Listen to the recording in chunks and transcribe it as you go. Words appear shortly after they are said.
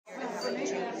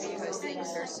because things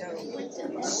are so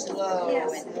slow and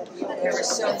there was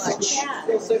so much.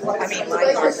 I mean,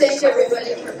 my heart was thank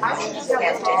everybody for hefted.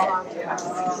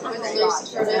 With a nice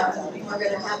turnout. We're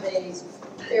going to have a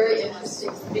very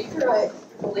interesting speaker, I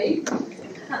believe.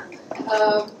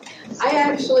 I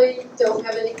actually don't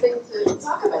have anything to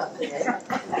talk about today, but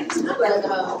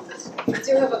we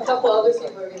do have a couple other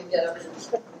people we're going to get up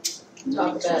and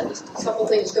talk about. Just a couple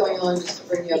things going on just to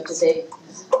bring you up to date.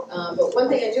 But one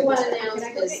thing I do want to announce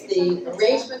is the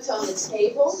arrangements on the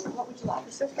table.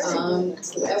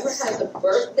 Whoever has a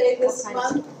birthday this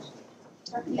month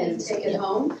can take it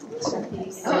home.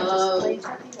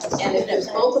 And if there's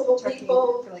multiple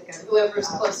people, whoever's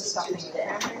closest to today.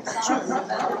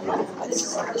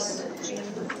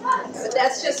 But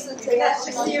that's just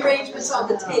the arrangements on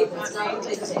the table. It's not a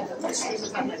big table.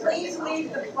 Please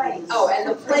leave the plate. Oh, and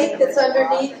the plate that's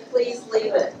underneath, please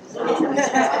leave it. Don't bring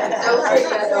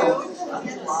that home.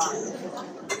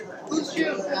 Who's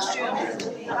June?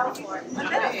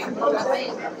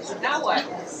 Now what?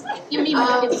 You mean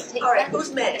all right,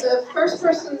 who's May? The first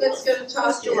person that's going to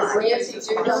talk is Nancy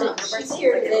Dugdon. She's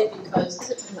here today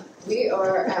because we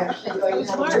are actually going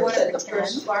to have a booth at the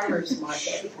first farmers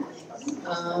market.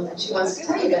 And she wants to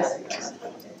tell you about it.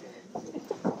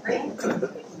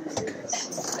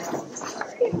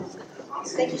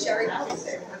 Thank you, Sherry.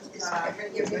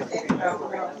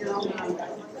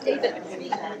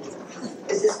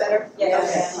 Is this better?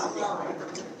 Yes. Okay.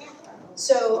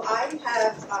 So I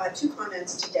have two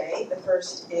comments today. The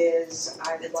first is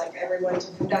I would like everyone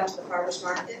to come down to the farmers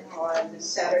market on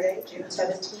Saturday, June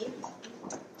 17th.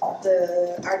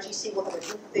 The RGC will have a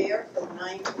booth there from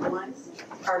 9 to 1.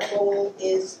 Our goal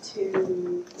is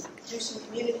to do some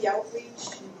community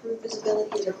outreach, improve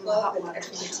visibility in the club, and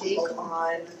educate people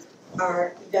on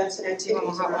our events and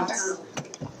activities around town.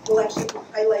 We'll actually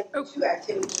highlight two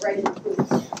activities right in the booth.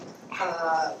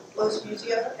 Los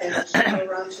Musia and Shana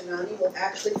Ramjanani will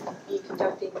actually be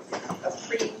conducting a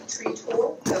free tree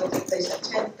tour that will take place at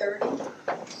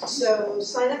 10:30. So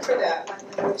sign up for that when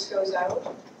the notice goes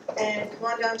out and come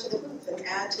on down to the booth and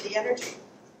add to the energy.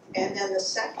 And then the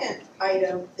second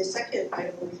item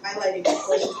will be highlighting the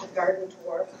course of the garden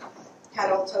tour. Pat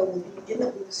Alto will be in the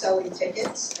booth selling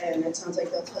tickets, and it sounds like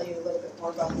they'll tell you a little bit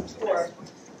more about the tour.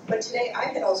 But today I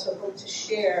had also hoped to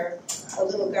share a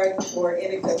little garden tour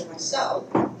anecdote myself,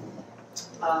 and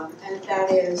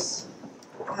that is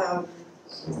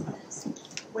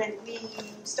when we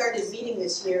started meeting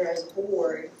this year as a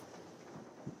board,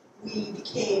 we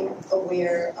became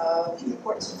aware of the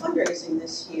importance of fundraising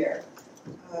this year.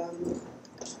 And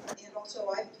also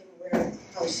I became aware of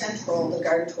how central the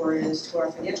garden tour is to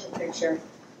our financial picture.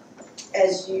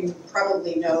 As you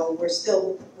probably know, we're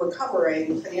still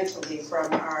recovering financially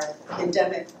from our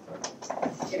pandemic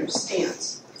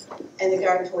stance. And the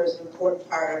garden tour is an important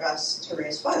part of us to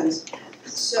raise funds.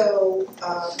 So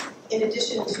in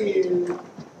addition to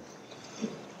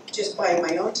just buying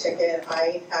my own ticket,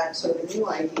 I had sort of a new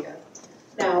idea.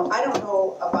 Now, I don't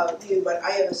know about you, but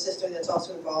I have a sister that's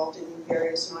also involved in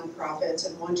various nonprofits,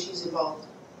 and one she's involved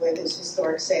with is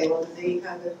Historic Salem, and they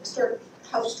have a historic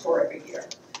house tour every year.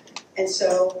 And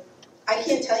so I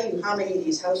can't tell you how many of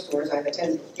these house tours I've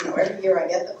attended. Every year I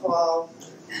get the call,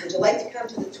 would you like to come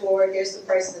to the tour? Here's the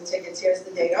price of the tickets, here's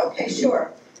the date. Okay,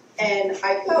 sure. And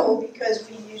I go because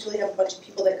we usually have a bunch of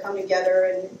people that come together,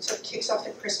 and it sort of kicks off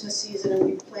the Christmas season, and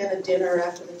we plan a dinner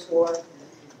after the tour.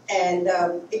 And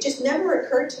it just never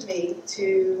occurred to me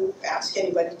to ask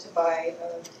anybody to buy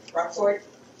a Rockport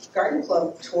Garden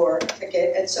Club tour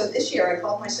ticket. And so this year I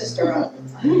called my sister up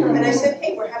and I said,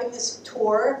 hey, we're having this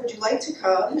tour. Would you like to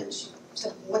come? And she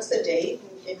said, what's the date?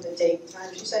 And gave the date and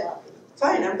time. She said,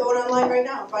 fine, I'm going online right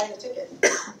now. I'm buying a ticket.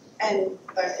 And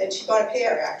she bought a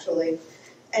pair, actually.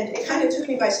 And it kind of took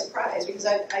me by surprise because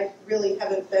I really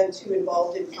haven't been too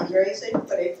involved in fundraising,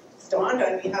 but it dawned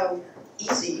on me how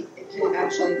easy it can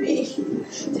actually be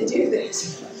to do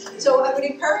this. So I would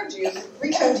encourage you to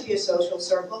reach out to your social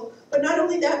circle, but not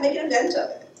only that, make an event of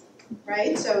it,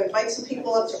 right? So invite some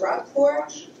people up to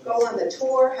Rockport, go on the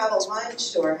tour, have a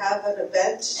lunch, or have an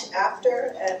event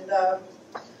after. And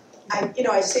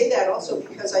I say that also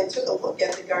because I took a look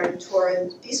at the garden tour,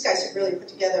 and these guys have really put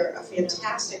together a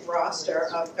fantastic roster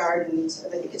of gardens,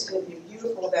 and I think it's going to be a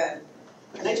beautiful event.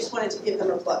 And I just wanted to give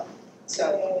them a plug.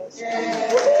 So,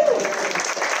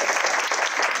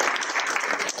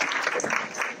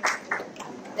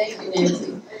 Thank you,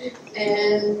 Nancy.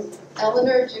 And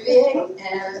Eleanor Juvier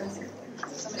and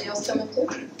somebody else coming too?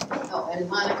 Oh, and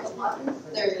Monica Lawton.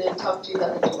 They're going to talk to you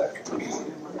about the tour.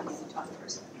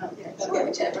 Okay,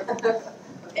 whichever.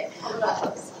 Okay.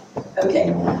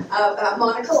 Okay,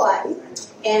 Monica Lawton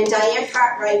and Diane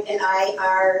Cartwright and I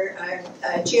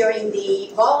are chairing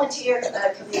the volunteer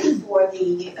committee for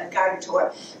the garden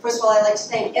tour. First of all, I'd like to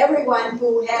thank everyone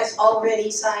who has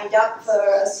already signed up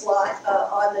for a slot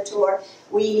on the tour.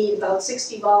 We need about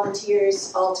 60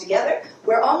 volunteers altogether.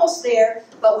 We're almost there,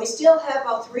 but we still have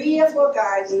about 3 or 4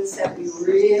 gardens that we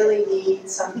really need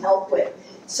some help with.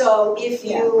 So if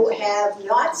you have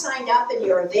not signed up and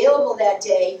you're available that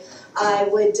day, I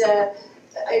would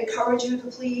encourage you to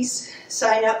please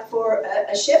sign up for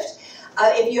a shift.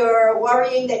 If you're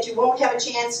worrying that you won't have a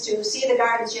chance to see the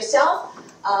gardens yourself,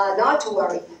 not to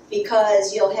worry,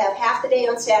 because you'll have half the day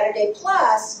on Saturday,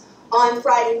 plus on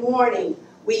Friday morning,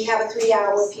 we have a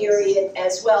 3-hour period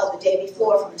as well, the day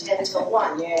before from 10 till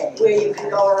 1, where you can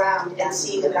go around and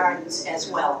see the gardens as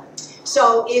well.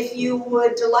 So if you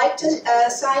would like to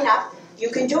sign up, you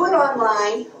can do it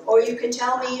online, or you can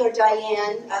tell me or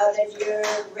Diane that you're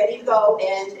ready to go,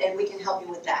 and we can help you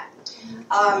with that.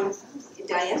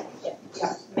 Diane?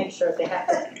 Yeah. Make sure if they have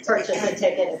to purchase a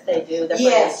ticket, if they do.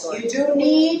 Yes, you do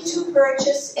need to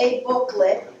purchase a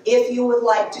booklet if you would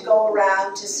like to go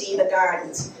around to see the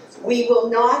gardens. We will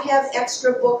not have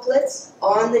extra booklets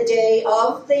on the day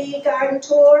of the garden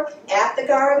tour at the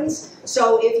gardens.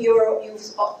 So if you've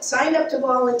signed up to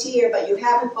volunteer but you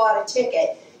haven't bought a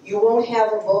ticket, you won't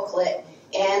have a booklet,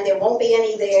 and there won't be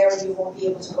any there, and you won't be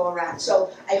able to go around.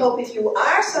 So I hope if you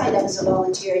are signed up as a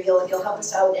volunteer, you'll help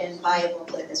us out and buy a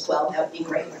booklet as well. That would be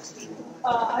great.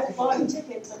 I bought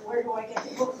tickets, and where do I get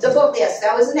the book? The book, yes,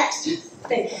 that was the next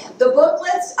thing. The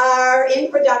booklets are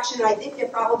in production. I think they're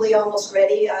probably almost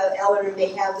ready. Eleanor may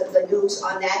have the news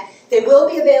on that. They will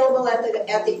be available at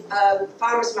the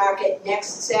farmers market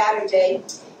next Saturday.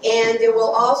 And there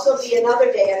will also be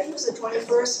another day, I think it was the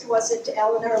 21st, was it,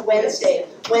 Eleanor? Wednesday.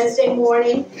 Wednesday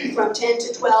morning from 10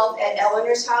 to 12 at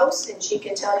Eleanor's house, and she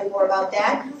can tell you more about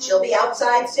that. She'll be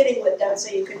outside sitting with them, so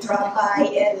you can drop by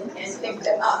and pick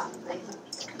them up.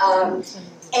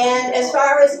 And as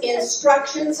far as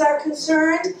instructions are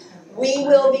concerned, we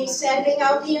will be sending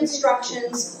out the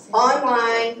instructions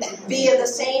online via the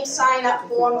same sign-up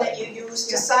form that you used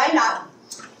to sign up.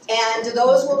 And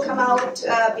those will come out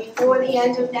before the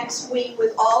end of next week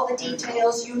with all the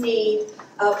details you need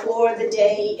for the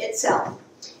day itself.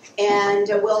 And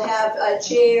we'll have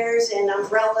chairs and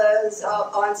umbrellas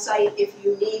on site if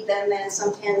you need them, and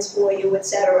some pens for you,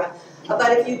 etc.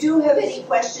 But if you do have any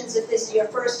questions, if this is your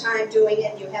first time doing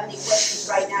it and you have any questions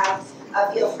right now,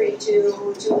 feel free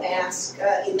to ask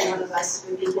either one of us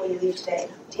before you leave today.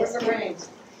 What's the rain?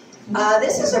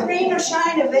 This is a rain or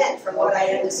shine event, from what I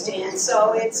understand.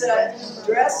 So it's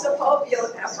dress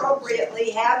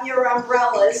appropriately, have your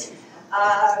umbrellas,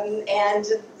 and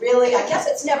really, I guess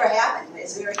it's never happened.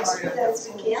 Is there a history that it's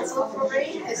been canceled for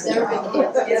rain? It's never been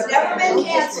canceled. It's never been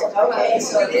canceled. Okay,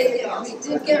 so there you go. We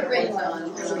did get rained on one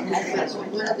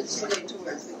of the 2-day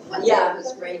tours. One day it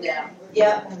was rained out.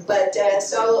 Yeah, but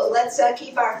so let's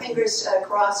keep our fingers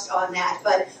crossed on that.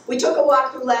 But we took a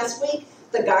walk through last week.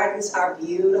 The gardens are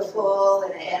beautiful,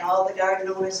 and all the garden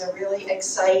owners are really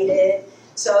excited.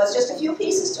 So it's just a few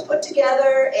pieces to put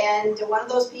together, and one of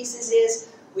those pieces is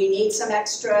we need some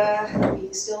extra,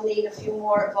 we still need a few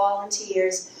more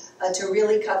volunteers to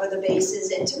really cover the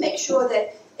bases and to make sure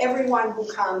that everyone who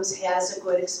comes has a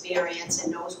good experience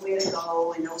and knows where to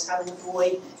go and knows how to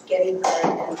avoid getting hurt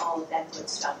and all of that good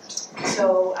stuff.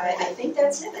 So I think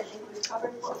that's it. I think we've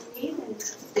covered what we need, and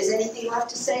if there's anything left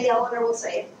to say, Eleanor will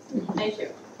say it. Thank you.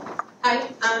 Hi,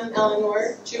 I'm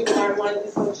Eleanor Jubilar, one of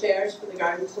the co-chairs for the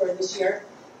garden tour this year.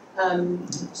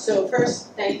 So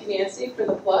first, thank you, Nancy, for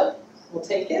the plug. We'll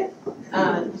take it.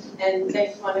 And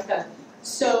thank you, Monica.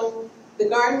 So the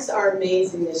gardens are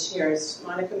amazing this year. As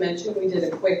Monica mentioned, we did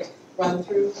a quick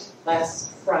run-through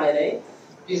last Friday.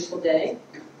 Beautiful day.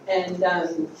 And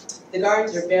the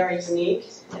gardens are very unique.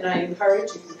 And I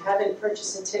encourage, if you haven't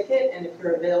purchased a ticket and if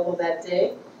you're available that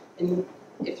day, and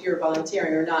if you're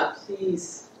volunteering or not,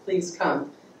 please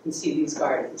come and see these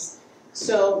gardens.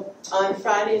 So on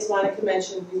Friday, as Monica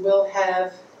mentioned, we will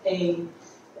have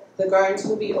the gardens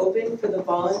will be open for the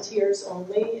volunteers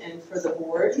only and for the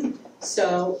board.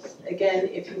 So again,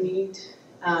 if you need,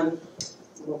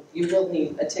 you will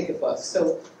need a ticket book.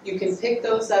 So you can pick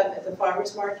those up at the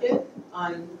farmers market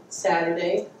on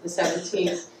Saturday, the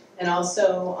 17th, and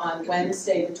also on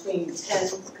Wednesday between 10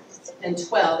 and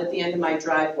 12 at the end of my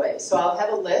driveway. So I'll have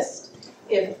a list.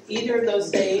 If either of those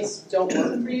days don't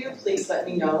work for you, please let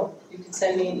me know. You can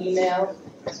send me an email,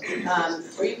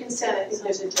 or you can send, I think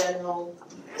there's a general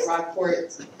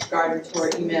Rockport garden tour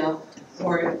email,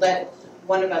 or let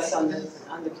one of us on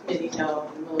the committee know,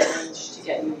 and we'll arrange to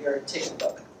get you your ticket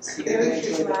book so you can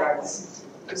enjoy the gardens.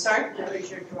 I'm sorry? Where is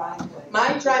your driveway?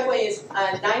 My driveway is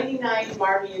 99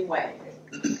 Marmion Way.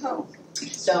 Oh.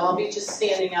 So I'll be just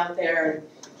standing out there, and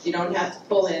you don't have to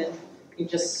pull in. You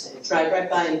just drive right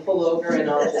by and pull over, and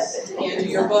I'll just hand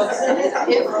you your books. If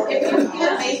you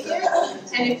can't make it,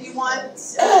 and if you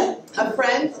want a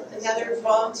friend, another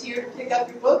volunteer to pick up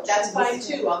your book, that's fine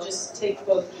too. I'll just take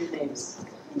both of your names.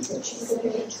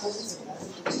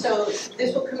 So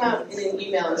this will come out in an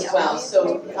email as well.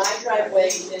 So my driveway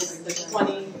is the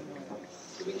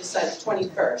 21st.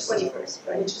 21st,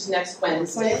 right. Which is next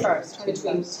Wednesday. 21st.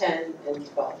 Between 10 and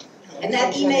 12. And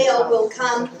that email will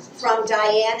come from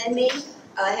Diane and me,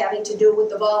 having to do with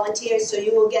the volunteers, so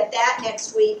you will get that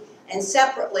next week, and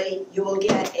separately, you will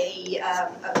get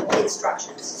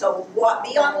instructions. So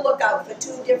be on the lookout for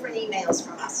 2 different emails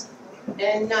from us.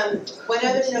 And one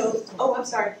other note, oh, I'm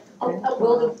sorry.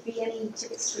 Will there be any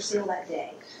tickets for sale that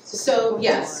day? So,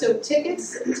 yes, so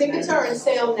tickets are on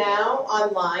sale now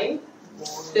online.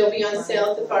 They'll be on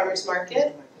sale at the farmer's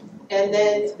market. And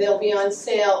then they'll be on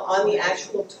sale on the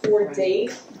actual tour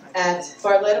date at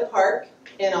Barletta Park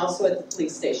and also at the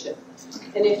police station.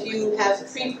 And if you have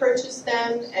pre-purchased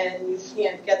them and you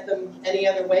can't get them any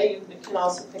other way, you can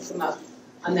also pick them up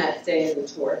on that day of the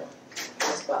tour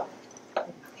as well.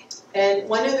 And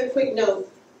one other quick note,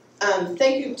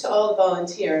 thank you to all the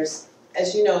volunteers.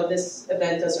 As you know, this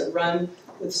event doesn't run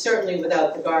certainly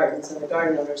without the gardens and the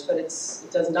garden owners, but it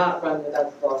does not run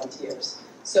without the volunteers.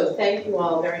 So thank you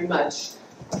all very much.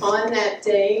 On that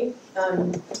day,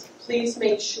 please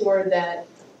make sure that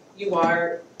you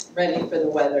are ready for the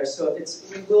weather. So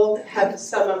we will have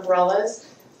some umbrellas.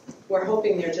 We're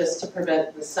hoping they're just to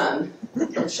prevent the sun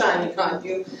from shining on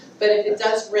you. But if it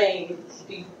does rain,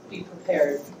 be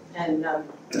prepared. And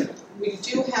we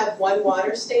do have one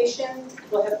water station.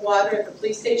 We'll have water at the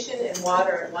police station and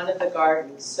water at one of the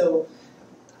gardens. So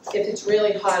if it's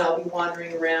really hot, I'll be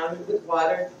wandering around with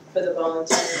water for the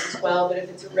volunteers as well. But if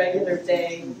it's a regular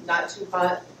day, not too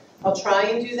hot, I'll try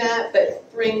and do that.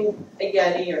 But bring a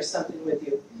Yeti or something with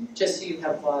you, just so you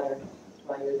have water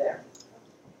while you're there.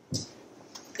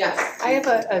 Yes? I have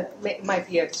it might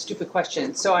be a stupid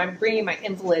question. So I'm bringing my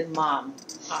invalid mom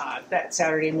that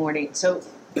Saturday morning. So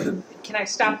can I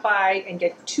stop by and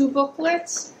get 2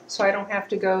 booklets so I don't have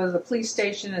to go to the police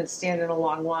station and stand in a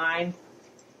long line?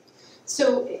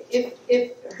 So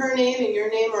if her name and your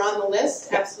name are on the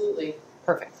list, absolutely.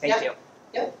 Perfect, thank you.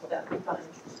 Yep, that'd be fine.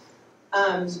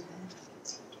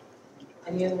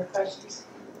 Any other questions?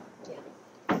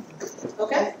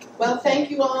 Okay, well, thank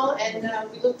you all, and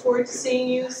we look forward to seeing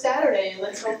you Saturday, and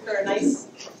let's hope for a nice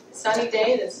sunny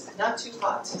day that's not too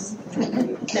hot. Thank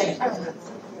you.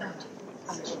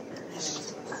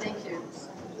 Thank you.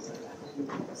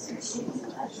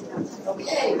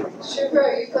 Okay, Sugar,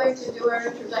 are you going to do our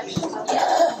introduction?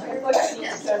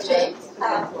 Yes. Jane?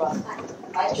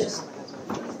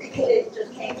 It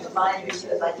just came to mind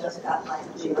because I just got my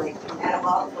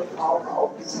analog football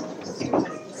ropes.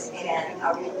 And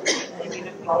are we going to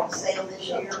do boat sale this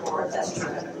year, or is that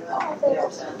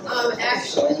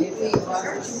Actually, we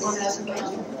are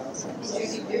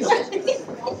Judy Bishop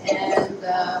and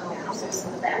Susan in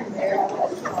the back there,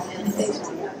 and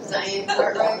Diane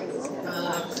Cartwright.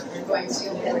 We're going to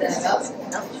head that up,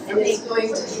 and it's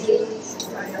going to be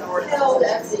held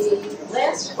at the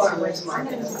last farmers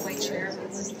market.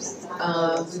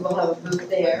 We will have a booth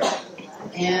there,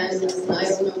 and I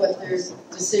don't know what their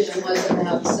decision was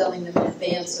about selling them in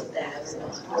advance of that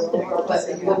or not, but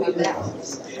it will be back.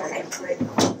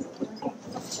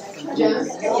 John?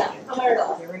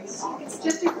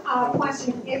 Just a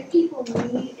question, if people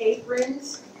need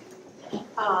aprons,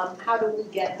 how do we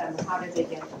get them? How do they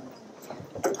get them?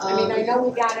 I mean, I know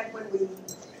we got it when we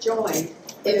joined.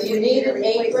 If you need an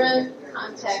apron,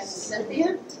 contact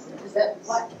Cynthia. Is that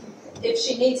what? If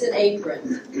she needs an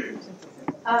apron.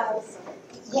 I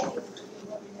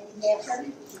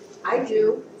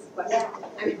do, but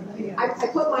I mean, I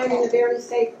put mine in a very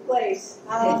safe place.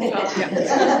 I think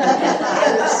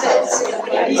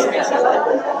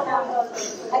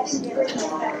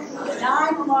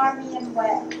 9 Marmion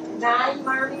Way. 9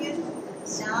 Marmion?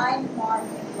 9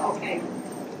 Marmion. Okay,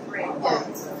 great. Yeah.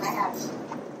 I have.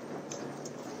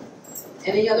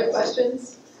 Any other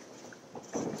questions?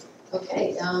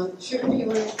 Okay, Sugar, do you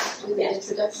want to do the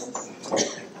introduction?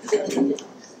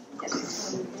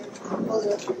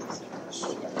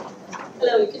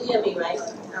 Hello, you can hear me, right?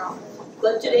 No.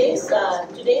 Well, today's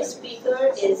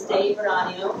speaker is Dave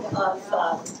Araneo of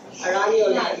Araneo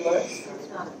Landworks.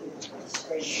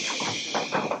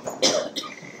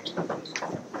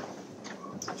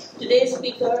 Today's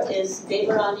speaker is Dave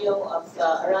Araneo of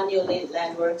Araneo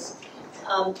Landworks.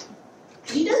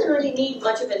 he doesn't really need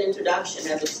much of an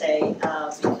introduction, I would say,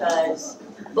 because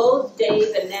both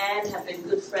Dave and Nan have been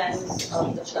good friends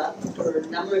of the club for a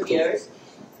number of years.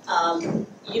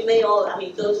 You may all, I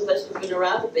mean, those of us who've been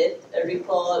around a bit may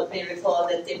recall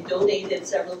that they've donated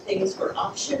several things for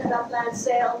auction at our plant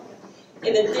sale.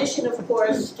 In addition, of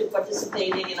course, to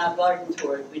participating in our garden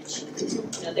tour, which,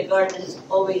 the garden has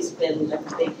always been a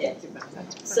big hit.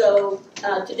 So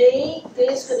today,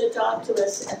 Dave's going to talk to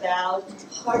us about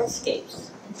hardscapes.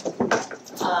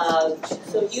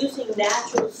 So using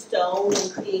natural stone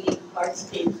and creating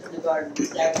hardscapes in the garden. Is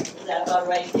that about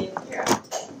right, Dave? Yeah.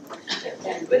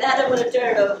 And with that, I'm going to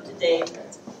turn it over to Dave.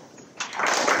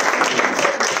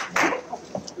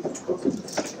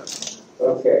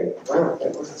 Okay, wow,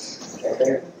 that was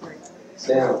okay.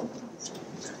 Now,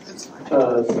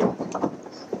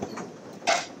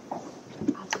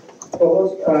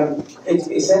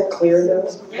 is that clear though?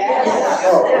 Yes.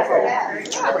 Oh,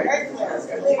 okay.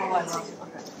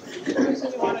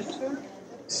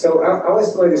 So I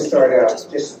was going to start out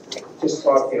just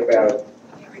talking about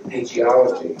the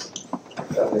geology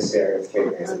of this area of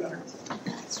Cape Ann.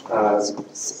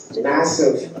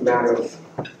 Massive amount of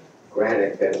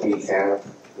granite that we have,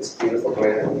 this beautiful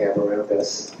granite we have around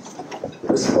us,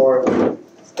 was formed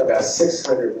about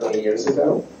 600 million years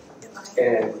ago,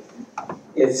 and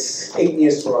it's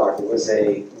igneous rock. It was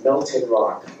a melted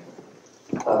rock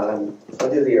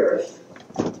under the earth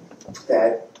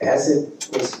that, as it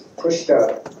was pushed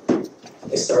up,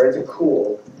 it started to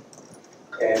cool,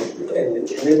 and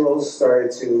the minerals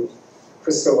started to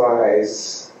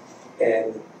crystallize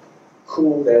and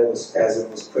cooled as it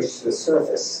was pushed to the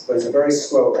surface. But it's a very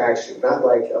slow action, not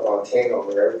like a volcano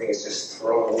where everything is just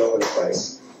thrown all over the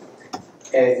place.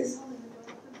 And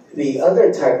the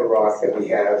other type of rock that we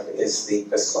have is the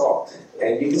basalt.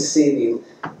 And you can see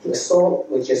the basalt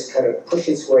would just kind of push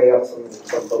its way up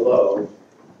from below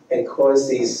and cause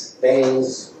these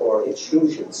veins or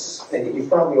intrusions. And you've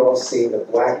probably all seen the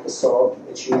black basalt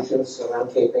intrusions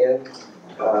around Cape Ann.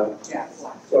 Well,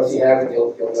 if you haven't,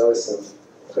 you'll notice them,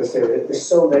 because there's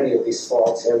so many of these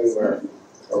faults everywhere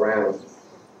around.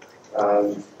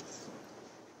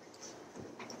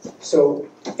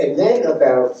 And then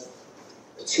about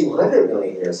 200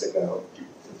 million years ago,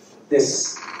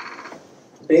 this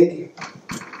big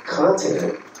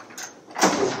continent,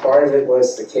 which part of it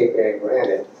was the Cape Ann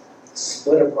granite,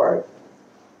 split apart.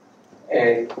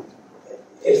 And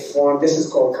it formed, this is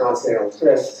called continental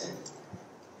drift,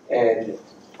 and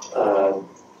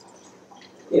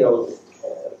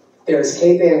there's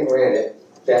Cape Ann granite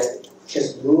that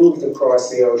just moved across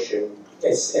the ocean,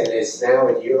 and it's now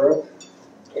in Europe,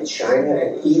 in China,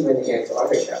 and even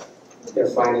Antarctica. They're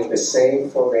finding the same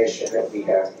formation that we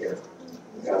have here.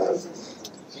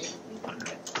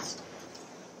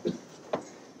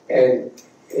 And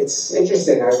it's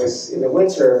interesting, I was, in the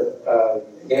winter,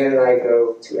 Dan and I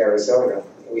go to Arizona,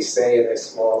 and we stay in a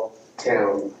small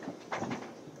town,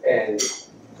 and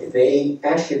they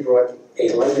actually brought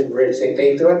a London Bridge.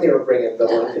 They thought they were bringing the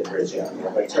London Bridge out,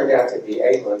 but it turned out to be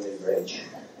a London Bridge.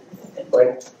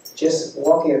 But just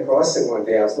walking across it one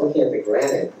day, I was looking at the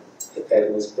granite that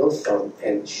it was built from,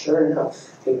 and sure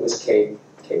enough, it was Cape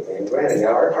Ann granite.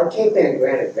 Now, our Cape Ann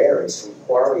granite varies from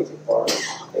quarry to quarry.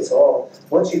 It's all,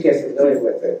 once you get familiar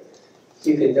with it,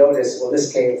 you can notice, well,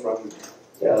 this came from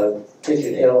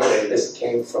Pigeon Hill, or this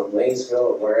came from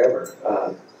Lanesville, or wherever.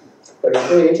 But it's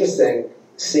really interesting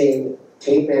seeing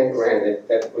Cape Ann granite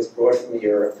that was brought from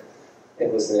Europe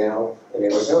and was now in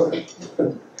Arizona.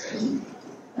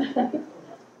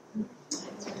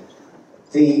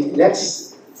 The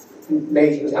next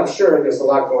major, I'm sure there's a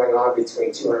lot going on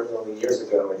between 200 million years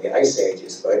ago and the ice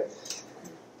ages, but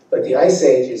the ice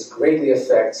ages greatly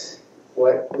affect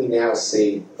what we now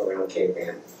see around Cape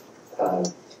Ann,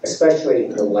 especially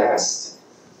the last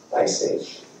ice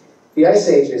age. The ice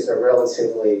ages are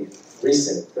relatively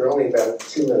recent. They're only about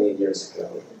 2 million years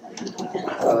ago.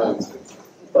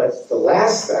 But the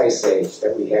last ice age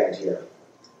that we had here,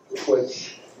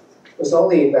 which was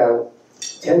only about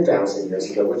 10,000 years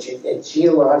ago, which in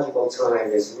geological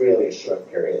time is really a short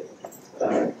period.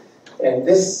 And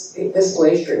this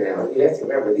glacier now, you have to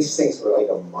remember, these things were like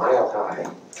a mile high.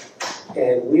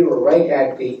 And we were right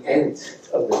at the end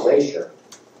of the glacier.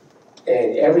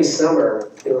 And every summer,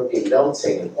 it would be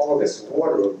melting, and all this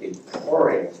water would be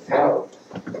pouring out.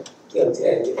 And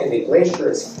the glacier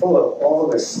is full of all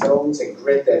the stones and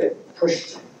grit that it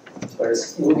pushed when it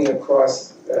was moving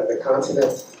across the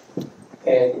continent.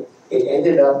 And it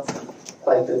ended up,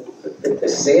 like the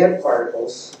sand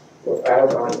particles were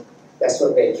out on, that's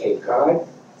what made Cape Cod.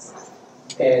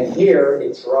 And here,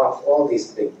 it dropped all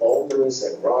these big boulders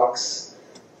and rocks.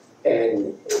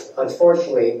 and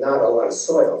unfortunately, not a lot of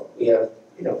soil. We have,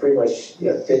 pretty much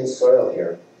thin soil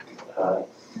here.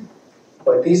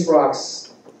 But these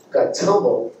rocks got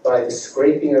tumbled by the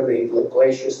scraping of the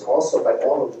glaciers, and also by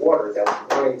all the water that was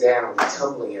running down and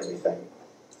tumbling everything.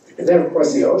 And then, of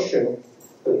course, the ocean,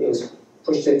 it was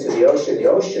pushed into the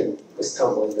ocean was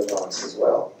tumbling the rocks as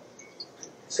well.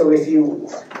 So if you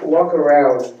walk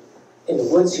around in the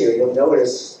woods here, you'll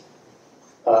notice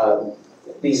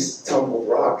these tumbled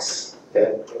rocks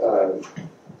that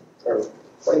are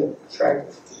quite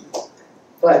attractive.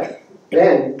 But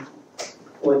then,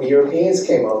 when the Europeans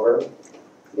came over,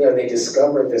 they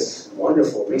discovered this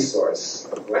wonderful resource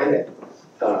of granite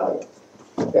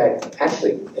that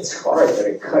actually, it's hard, but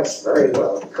it cuts very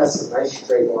well. It cuts in nice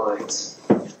straight lines.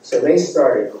 So they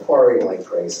started quarrying like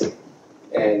crazy.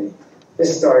 And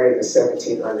this started in the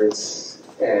 1700s,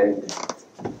 and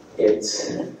it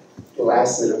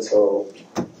lasted until,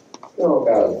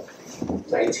 about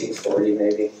 1940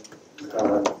 maybe.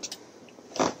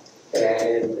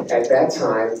 And at that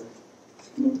time,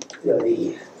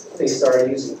 they started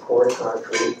using poured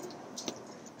concrete,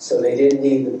 so they didn't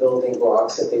need the building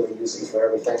blocks that they were using for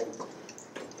everything.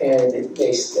 And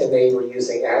they were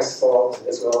using asphalt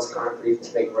as well as concrete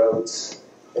to make roads,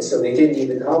 and so they didn't need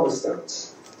the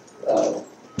cobblestones.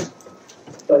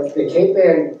 But the Cape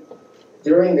Ann,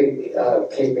 during the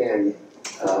Cape Ann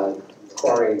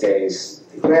quarrying days,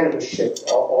 the granite was shipped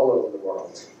all over the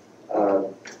world.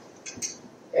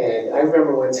 And I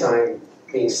remember one time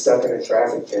being stuck in a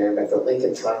traffic jam at the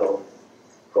Lincoln Tunnel,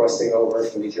 crossing over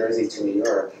from New Jersey to New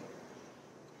York.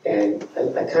 And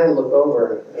I kind of look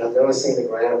over, and I'm noticing the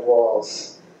granite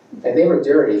walls, and they were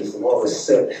dirty from all the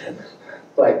soot,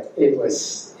 but it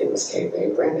was Cape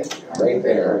Ann granite right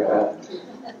there.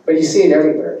 But you see it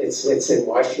everywhere. It's in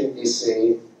Washington,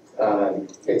 D.C.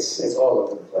 It's all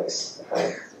over the place.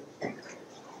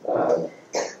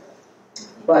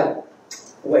 But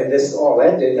when this all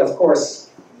ended, of course,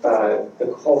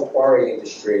 the whole quarry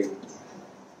industry,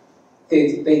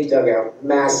 they dug out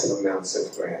massive amounts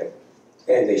of granite,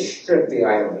 and they stripped the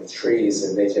island of trees,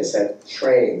 and they just had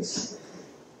trains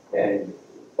and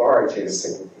barges,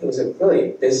 and it was a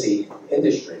really busy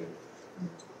industry.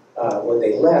 When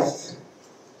they left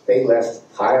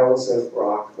piles of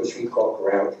rock, which we call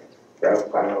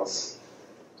grout piles.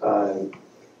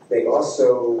 They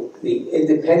also, the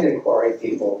independent quarry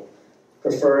people,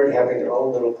 preferred having their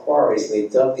own little quarries. They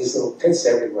dug these little pits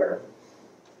everywhere.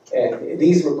 And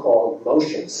these were called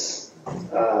motions.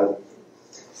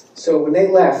 So when they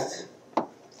left,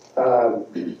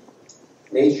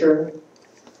 nature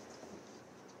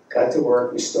got to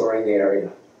work restoring the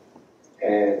area.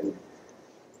 And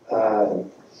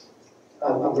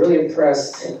I'm really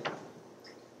impressed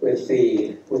with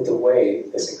the way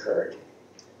this occurred.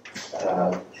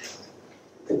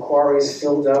 The quarries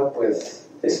filled up with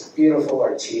this beautiful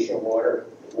artesian water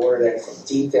that from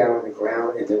deep down in the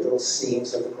ground, in the little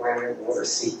seams of the granite, water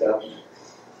seeped up.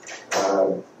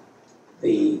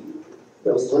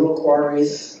 Those little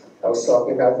quarries I was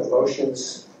talking about, the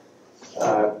motions,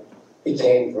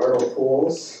 became vernal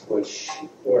pools, which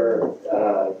were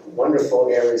wonderful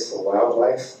areas for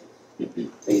wildlife.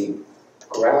 The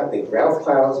grout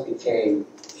piles became,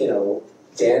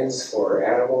 dens for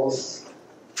animals.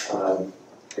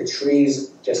 The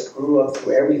trees just grew up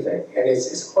through everything, and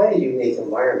it's quite a unique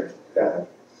environment.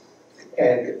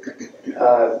 And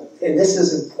this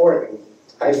is important,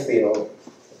 I feel,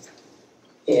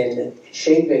 in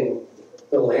shaping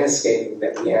the landscape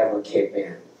that we have on Cape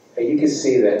Ann. And you can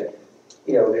see that,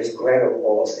 there's granite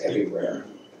walls everywhere,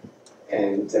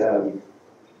 and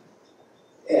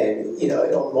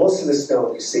most of the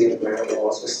stone you see in the granite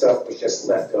walls was stuff was just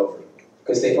left over,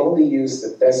 because they only used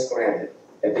the best granite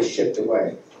that they shipped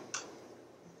away.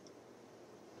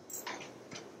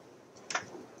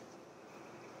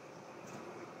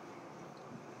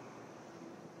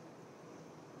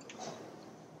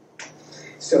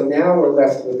 So now we're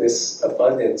left with this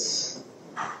abundance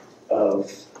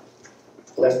of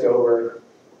leftover,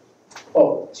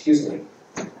 excuse me.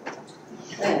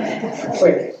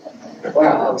 Quick.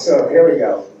 Wow, so here we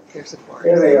go.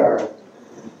 Here they are,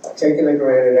 taking the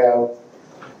granite out.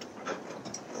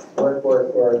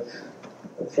 Work.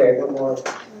 Okay, one more.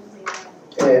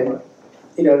 And,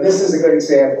 this is a good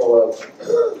example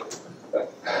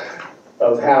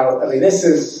of how, this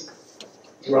is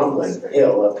Drumlin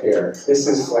Hill up here. This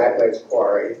is Flatledge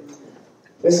Quarry.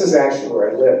 This is actually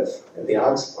where I live, in the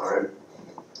ox barn.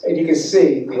 And you can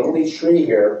see the only tree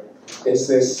here is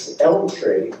this elm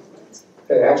tree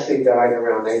that actually died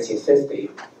around 1950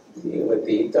 with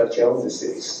the Dutch elm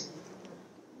disease.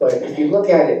 But if you look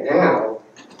at it now,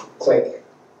 click,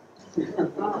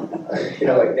 You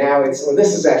know, like now it's, well,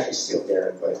 this is actually steel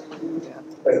granite,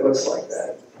 but it looks like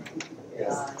that.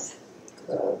 Yeah.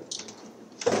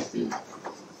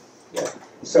 Yeah.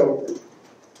 So,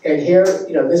 and here,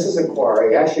 you know, this is a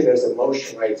quarry. Actually, there's a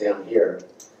motion right down here.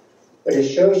 But it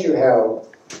shows you how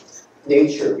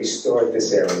nature restored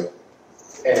this area.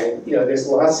 And, you know, there's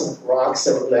lots of rocks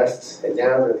that were left, and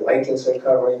now the lichens are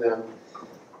covering them.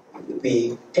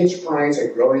 The pitch pines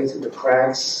are growing through the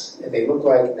cracks, and they look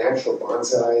like natural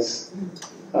bonsais.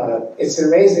 It's an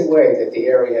amazing way that the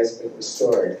area has been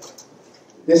restored.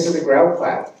 This is the grout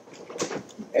plat.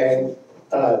 And,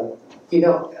 you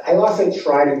know, I often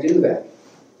try to do that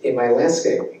in my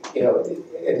landscaping, you know,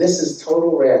 and this is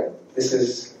total random. This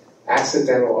is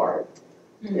accidental art.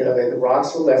 You know, the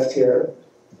rocks were left here,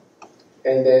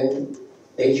 and then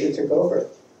nature took over.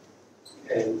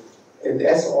 And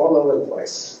that's all over the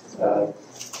place.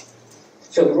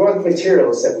 So the raw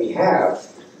materials that we have,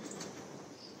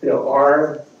 you know,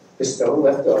 are the stone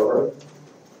left over,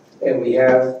 and we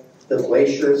have the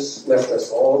glaciers left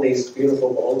us all these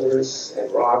beautiful boulders and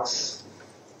rocks,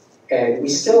 and we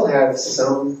still have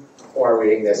some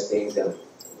quarrying that's being done.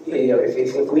 You know,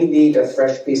 if we need a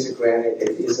fresh piece of granite,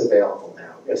 it is available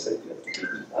now.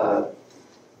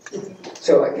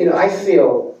 So, you know, I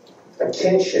feel a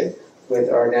kinship with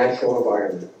our natural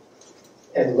environment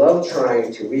and love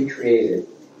trying to recreate it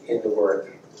in the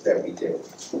work that we do.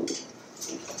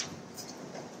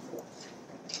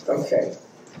 Okay.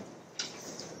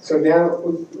 So now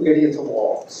we're going to get to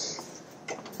walls.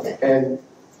 And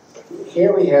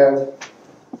here we have,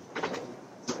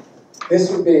 this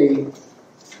would be,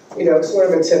 you know,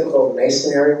 sort of a typical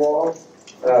masonry wall.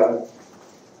 Let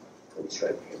me try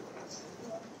to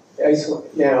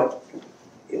now,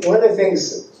 one of the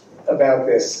things about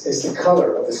this is the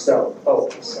color of the stone. Oh,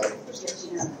 sorry.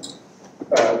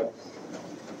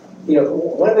 You know,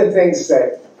 one of the things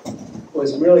that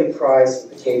was really prized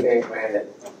with the Cape Ann granite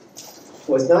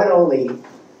was not only,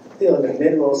 you know, the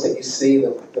minerals that you see,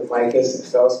 the micas and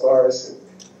feldspars,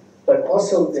 but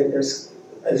also there's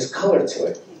color to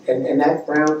it. And that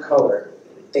brown color,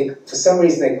 for some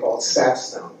reason they call it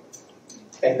sapstone.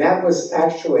 And that was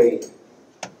actually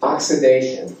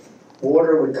oxidation.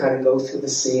 Water would kind of go through the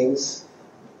seams,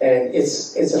 and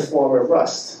it's a form of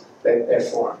rust that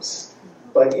forms.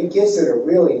 But it gives it a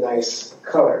really nice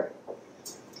color.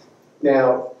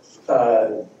 Now,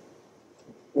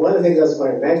 one of the things I was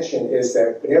going to mention is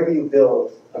that whenever you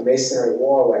build a masonry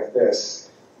wall like this,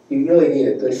 you really need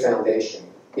a good foundation,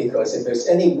 because if there's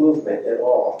any movement at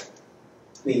all,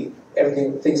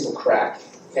 things will crack,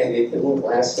 and it won't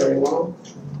last very long.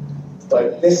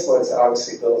 But this was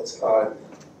obviously built on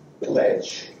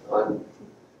ledge, on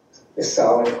the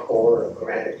solid core of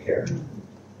granite here.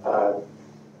 Let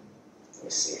me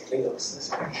see anything else in this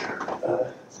picture.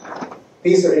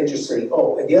 These are interesting.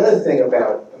 Oh, and the other thing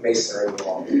about a masonry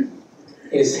wall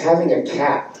is having a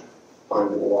cap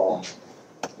on the wall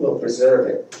will preserve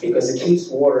it, because it keeps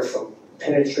water from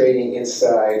penetrating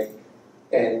inside,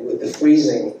 and with the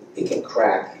freezing, it can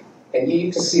crack. And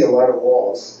you can see a lot of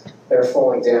walls that are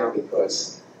falling down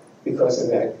because of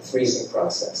that freezing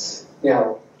process.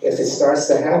 Now, if it starts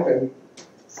to happen,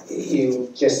 you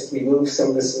just remove some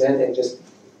of the cement and just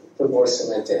put more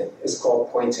cement in. It's called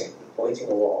pointing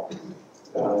a wall.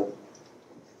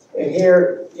 And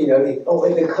here, you know,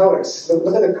 and the colors.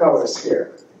 Look at the colors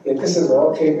here. And this is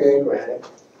all Cape Ann granite.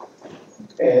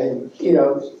 And, you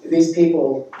know, these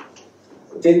people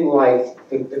didn't like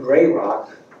the gray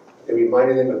rock. It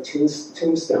reminded them of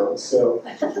tombstones, so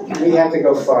we had to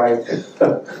go find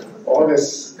all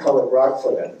this colored rock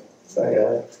for them. But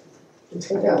it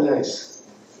turned out nice.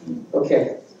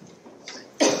 Okay.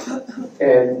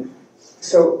 And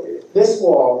so this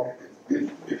wall,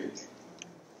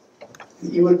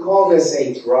 you would call this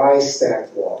a dry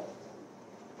stacked wall.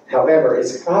 However,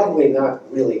 it's probably not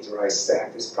really dry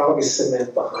stacked. There's probably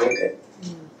cement behind it.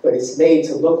 But it's made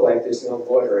to look like there's no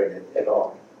water in it at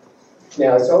all.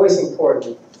 Now, it's always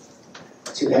important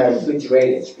to have good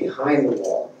drainage behind the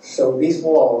wall. So these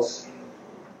walls,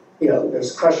 you know,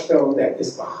 there's crushed stone that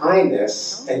is behind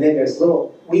this, and then there's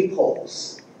little weep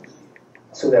holes,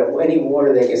 so that any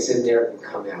water that gets in there can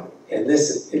come out. And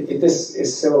this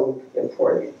is so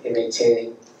important in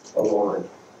maintaining a lawn.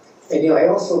 And, you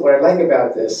know, what I like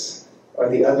about this are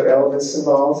the other elements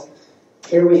involved.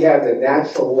 Here we have the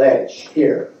natural ledge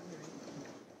here,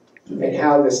 and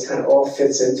how this kind of all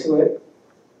fits into it.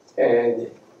 And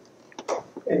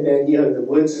then, you know, the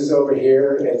woods is over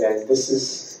here, and then this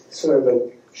is sort of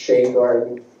a shade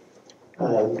garden.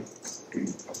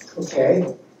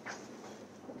 Okay.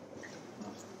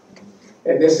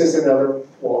 And this is another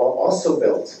wall also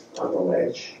built on the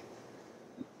ledge.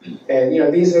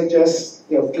 And these are just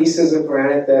pieces of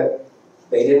granite that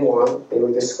they didn't want. They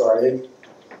were discarded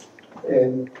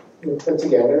and put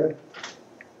together.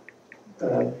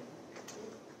 And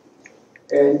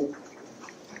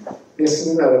this is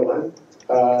another one.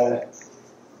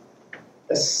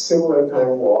 A similar kind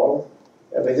of wall.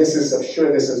 I mean, I'm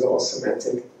sure this is all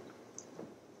cemented.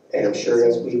 And I'm sure it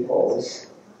has weep holes.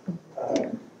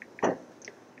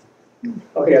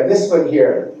 Okay, now this one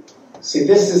here. See,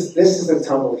 this is a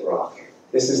tumbled rock.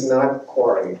 This is not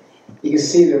quarry. You can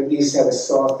see that these have a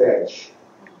soft edge.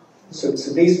 So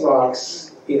these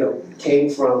rocks, came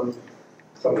from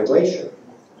the glacier.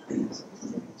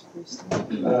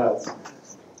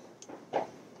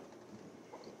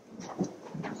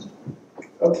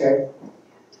 Okay.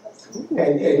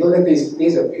 And look at these.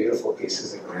 These are beautiful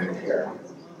pieces of granite here.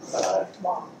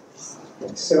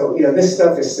 So this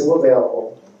stuff is still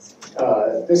available.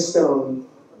 This stone,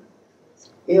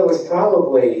 was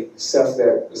probably stuff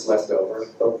that was left over,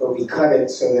 but we cut it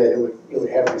so that it would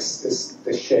have this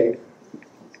shape.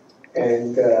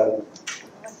 And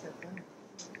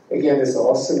again, it's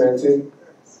all cemented,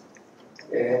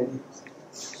 and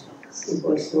it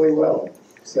works really well.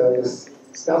 So there's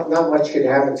not much could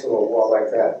happen to a wall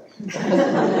like that.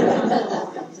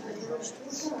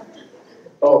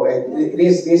 Oh, and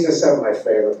these are some of my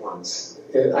favorite ones.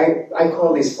 I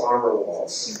call these farmer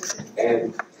walls,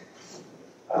 and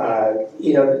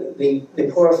the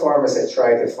poor farmers that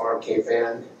tried to farm Cape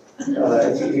Ann.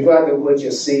 If you go out in the woods,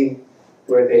 you'll see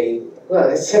where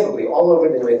it's typically all over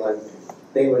New England.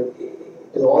 They would,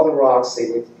 with all the rocks, they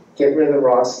would get rid of the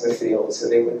rocks in the fields,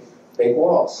 and they would make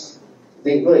walls.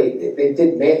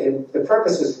 The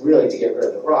purpose was really to get rid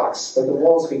of the rocks, but the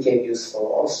walls became useful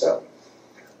also.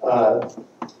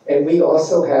 And we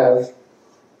also have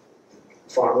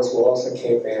farmers' walls in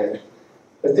Cape Ann.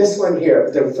 But this one here,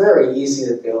 they're very easy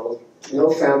to build, no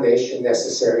foundation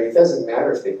necessary. It doesn't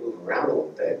matter if they move around a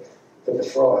little bit with the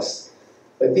frost.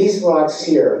 But these rocks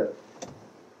here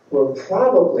were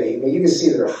probably, you can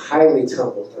see they're highly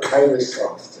tumbled, they're highly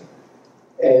soft.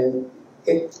 And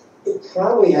it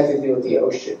probably had to do with the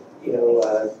ocean,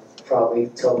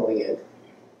 probably tumbling in.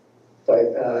 But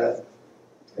a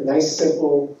nice,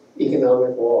 simple,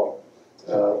 economic wall.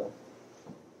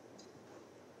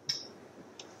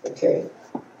 Okay.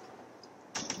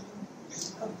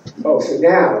 Oh, so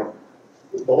now,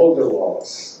 boulder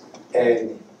walls.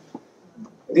 And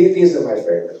these are my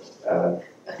favorite.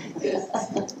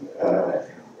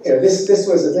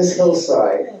 This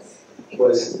hillside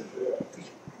was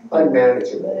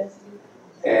unmanageable.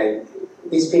 And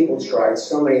these people tried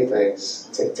so many things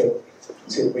to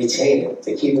retain it,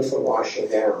 to keep it from washing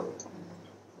down.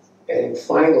 And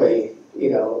finally,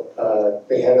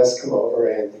 they had us come over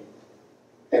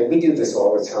and we do this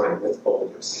all the time with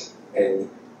boulders. And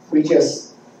we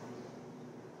just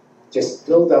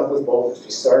build up with boulders.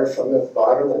 We started from the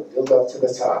bottom and build up to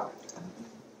the top.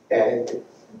 And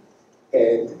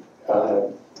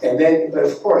then, but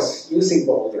of course, using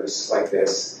boulders like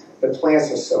this, the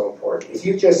plants are so important. If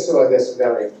you just saw this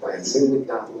without any plants, it would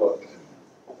not look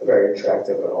very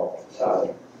attractive at all.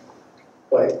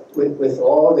 But with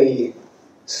all the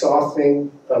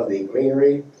softening of the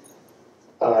greenery,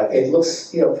 it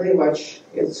looks, pretty much,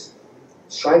 it's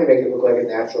trying to make it look like a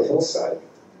natural hillside.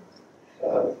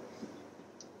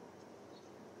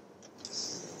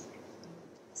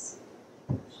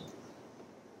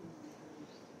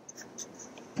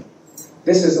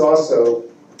 This is also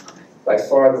by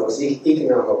far the most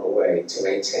economical way to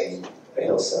maintain a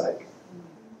hillside.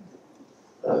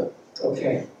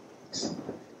 Okay,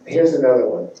 here's another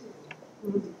one.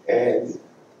 And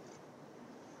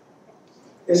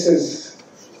this is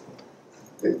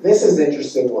an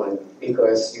interesting one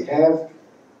because you have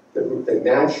the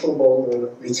natural boulder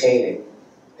retaining,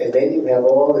 and then you have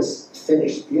all this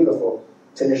beautiful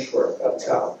finished work up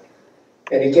top.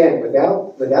 And again,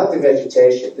 without the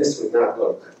vegetation, this would not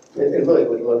look, it really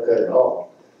wouldn't look good at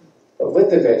all. But with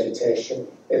the vegetation,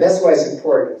 and that's why it's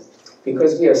important,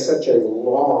 because we have such a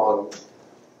long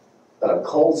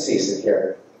cold season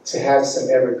here, to have some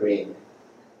evergreen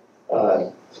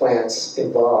plants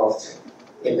involved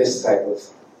in this type of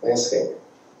landscape.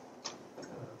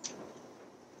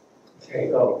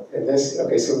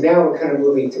 Okay, so now we're kind of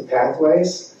moving to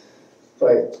pathways,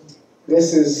 but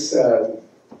this is,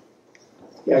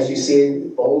 as you see,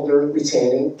 boulder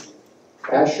retaining,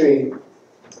 actually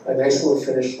a nice little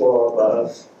finished wall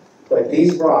above, but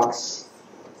these rocks,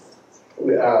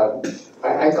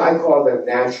 I call them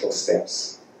natural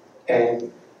steps.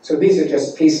 And so these are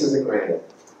just pieces of granite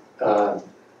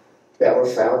that were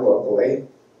found locally.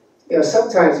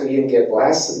 Sometimes we even get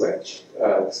blasted ledge,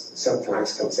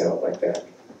 sometimes comes out like that.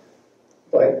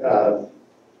 But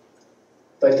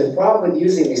the problem with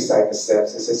using these type of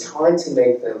steps is it's hard to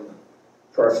make them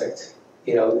perfect.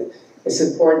 You know, it's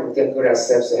important to put out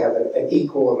steps to have an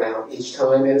equal amount each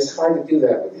time, and it's hard to do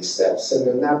that with these steps, and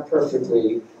they're not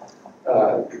perfectly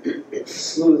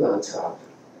smooth on top.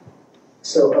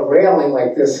 So a railing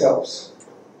like this helps.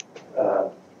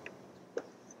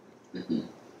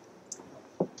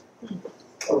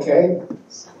 Okay,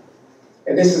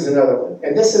 and this is another one.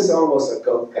 And this is almost a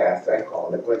goat path, I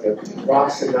call it, where the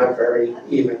rocks are not very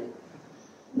even.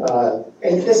 And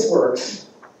this works.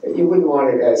 You wouldn't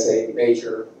want it as a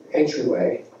major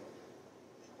entryway,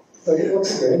 but it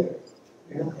looks good.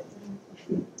 Yeah.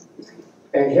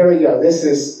 And here we go. This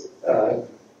is,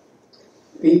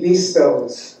 these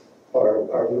stones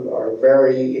are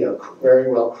very,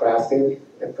 very well crafted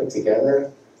and put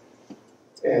together.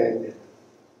 And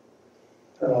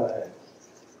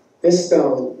this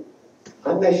stone,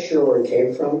 I'm not sure where it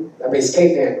came from. I mean, it's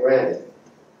Cape Ann granite.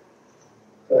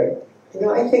 But,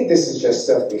 I think this is just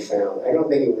stuff we found. I don't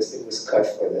think it was cut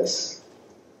for this.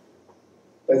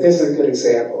 But this is a good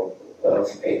example of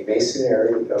a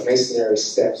masonry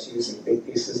steps using big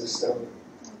pieces of stone.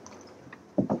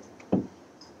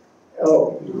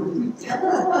 Oh.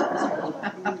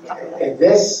 And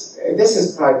this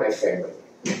is probably my favorite.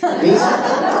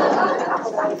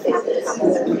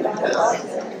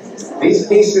 These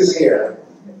pieces here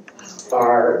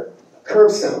are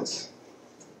curbstones,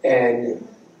 and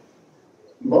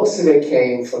most of it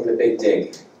came from the Big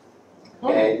Dig.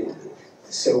 And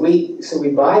so we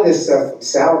buy this stuff from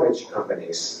salvage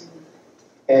companies,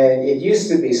 and it used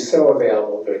to be so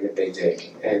available during the Big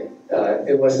Dig, and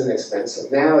it wasn't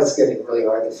expensive. Now it's getting really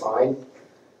hard to find,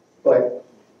 and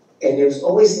it was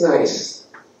always nice,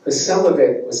 because some of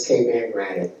it was Cape Ann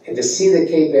granite, and to see the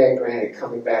Cape Ann granite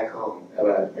coming back home,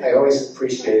 I always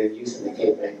appreciated using the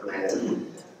Cape Ann granite.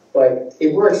 But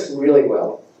it works really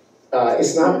well.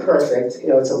 It's not perfect,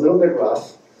 it's a little bit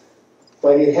rough,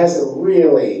 but it has a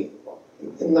really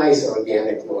nice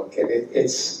organic look, and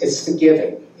it's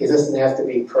forgiving. It doesn't have to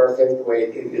be perfect the way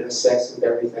it intersects with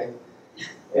everything,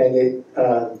 and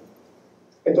but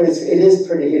it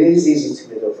is easy to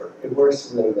maneuver. It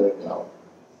works really, really well.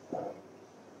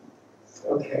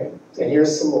 Okay, and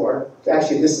here's some more.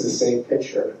 Actually, this is the same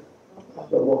picture.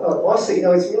 But also,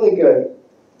 it's really good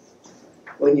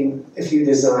if you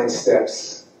design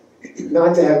steps,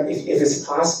 not to have, if it's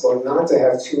possible, not to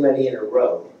have too many in a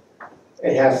row,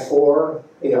 and have 4,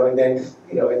 and then,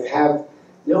 and have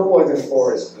no more than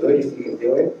 4 is good if you can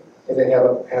do it, and then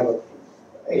have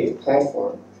a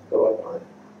platform to go up on.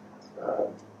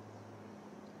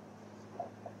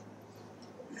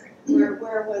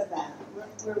 Where was that?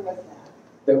 Where was that?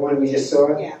 The one we just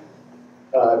saw? Yeah.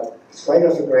 It's right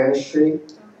off of Granite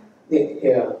Street.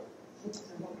 Yeah.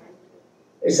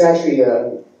 It's actually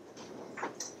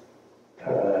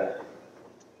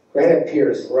Granite Pier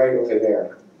is right over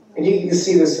there. And you can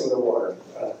see this from the water.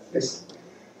 This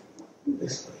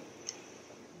way.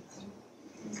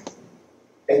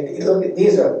 And look,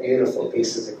 these are beautiful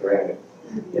pieces of granite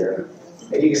here.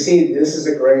 And you can see this is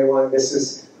a gray one. This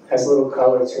has a little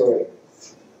color to it.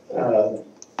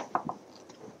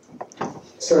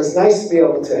 So it's nice to be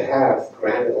able to have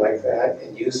granite like that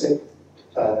and use it.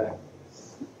 Okay.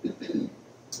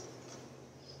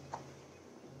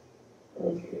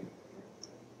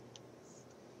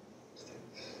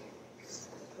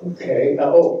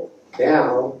 Now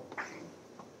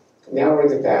we're at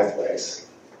the pathways.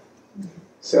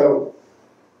 So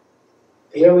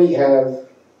here we have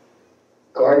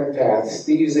garden paths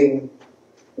using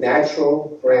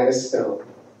natural granite stone.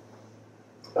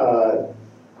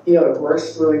 It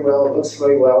works really well, it looks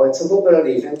really well. It's a little bit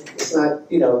uneven. It's not,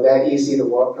 that easy to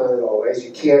walk on it always.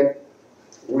 You can't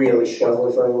really shovel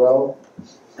it very well.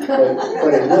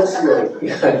 But it looks good.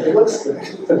 Yeah, it looks good.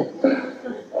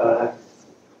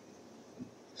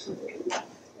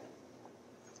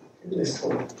 This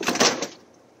one.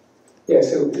 Yeah,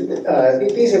 so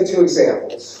these are 2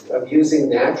 examples of using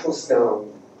natural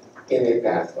stone in a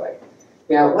pathway.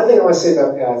 Now, one thing I want to say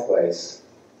about pathways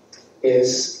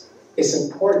is it's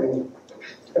important.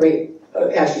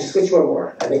 Actually, switch one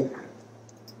more.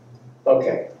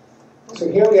 Okay.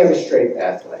 So here we have a straight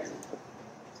pathway.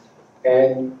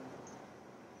 And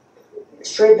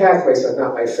straight pathways are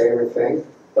not my favorite thing,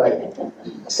 but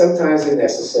sometimes they're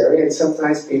necessary, and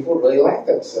sometimes people really like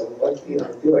them, so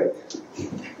do it.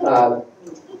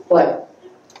 But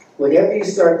whenever you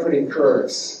start putting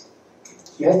curves,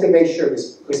 you have to make sure,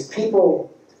 because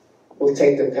people will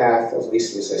take the path of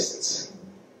least resistance.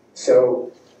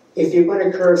 So if you're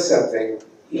going to curve something,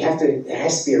 there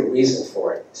has to be a reason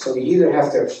for it. So you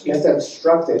have to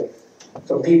obstruct it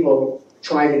from people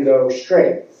trying to go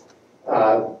straight.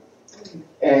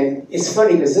 And it's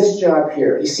funny because this job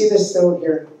here, you see this stone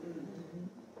here?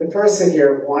 The person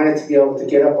here wanted to be able to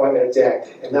get up on their deck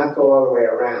and not go all the way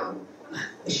around.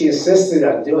 She insisted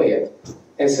on doing it.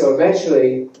 And so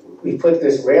eventually we put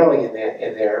this railing in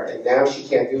there and now she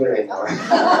can't do it anymore.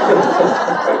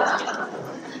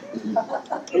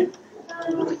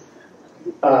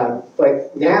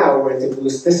 But now we're into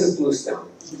this is bluestone.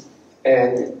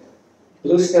 And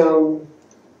bluestone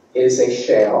is a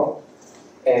shale,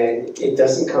 and it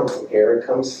doesn't come from here. It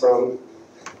comes from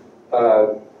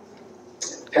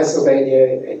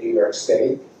Pennsylvania and New York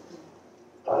State.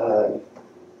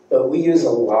 But we use a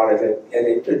lot of it, and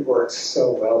it works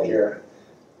so well here.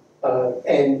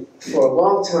 And for a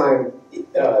long time,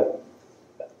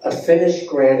 a finished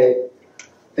granite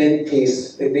thin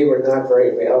piece, they were not very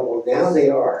available. Now they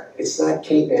are. It's not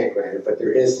Cape Ann granite, but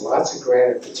there is lots of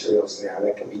granite materials now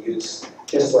that can be used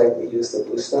just like we use the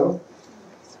bluestone.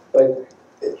 But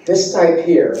this type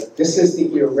here, this is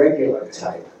the irregular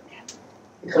type.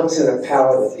 It comes in a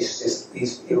pallet of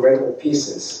these irregular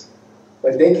pieces,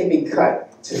 but they can be cut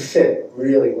to fit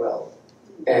really well.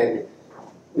 And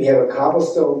we have a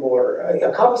cobblestone border.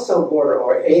 A cobblestone border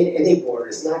or any border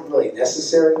is not really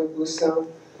necessary with bluestone,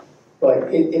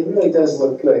 but it really does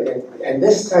look good. And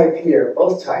this type here,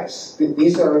 both types,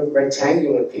 these are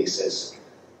rectangular pieces,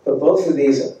 but both of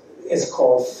these, it's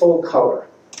called full color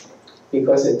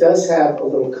because it does have a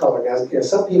little color. Now, you know,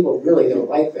 some people really don't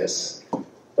like this,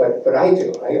 but I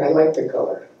do. I like the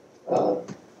color.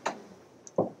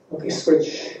 Okay,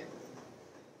 switch.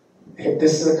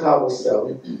 This is a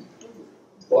cobblestone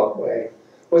walkway,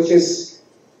 which is,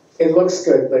 it looks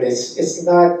good, but it's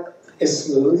not as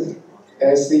smooth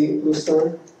as the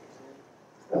bluestone.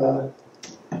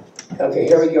 Okay,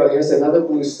 here we go. Here's another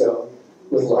bluestone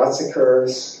with lots of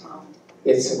curves.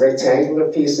 It's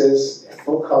rectangular pieces,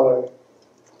 full color,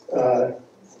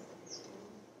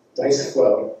 nice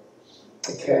flow.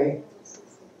 Okay,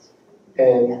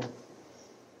 and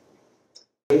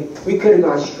we could have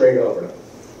gone straight over,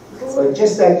 but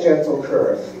just that gentle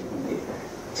curve,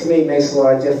 to me, makes a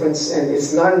lot of difference, and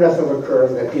it's not enough of a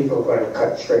curve that people are going to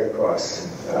cut straight across.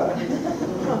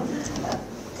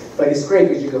 But it's great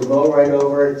because you can mow right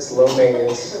over it, it's low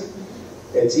maintenance,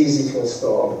 it's easy to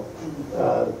install.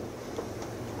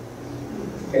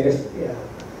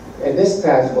 And this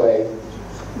pathway,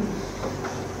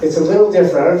 it's a little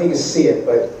different. I don't know if you can see it,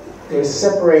 but there's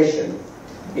separation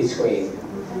between,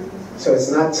 so it's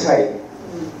not tight.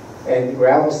 And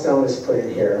gravel stone is put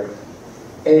in here.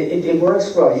 And it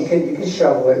works well. You can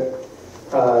shovel it.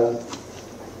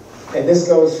 And this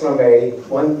goes from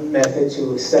one method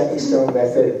to a stepping stone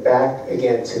method and back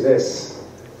again to this.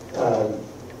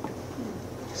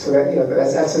 So that, you know,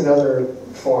 that's another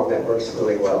form that works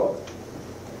really well.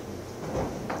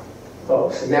 Oh,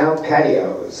 so now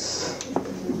patios.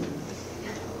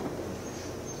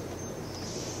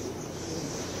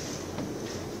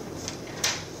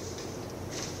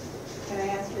 Can I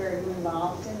ask, are you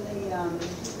involved in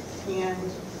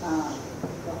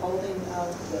the holding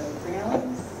of the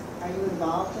railings? Are you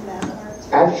involved in that part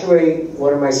too? Actually,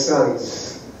 one of my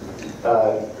sons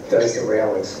does the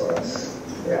railings for us.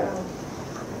 Yeah.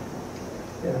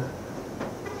 Yeah.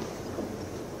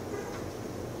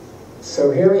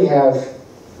 So here we have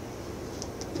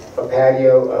a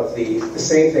patio of the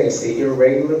same thing. It's the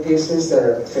irregular pieces that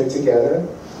are fit together,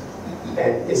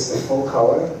 and it's the full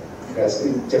color. It has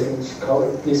the different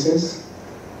colored pieces.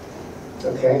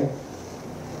 Okay.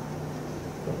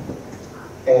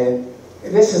 And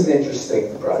this is an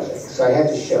interesting project, so I had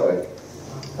to show it.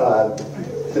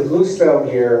 The bluestone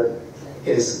here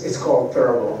it's called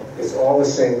thermal. It's all the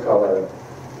same color.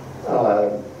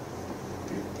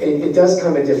 It does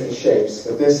come in different shapes,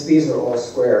 but these are all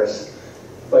squares.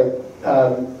 But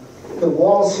the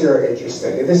walls here are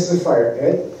interesting. This is a fire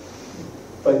pit,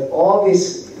 but all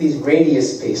these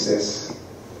radius pieces,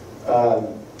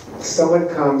 someone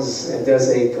comes and does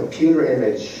a computer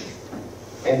image,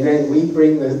 and then we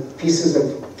bring the pieces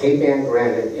of Cape Ann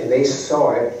granite, and they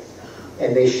saw it,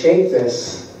 and they shape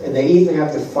this, and they even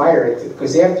have to fire it,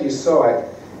 because after you saw it,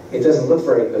 it doesn't look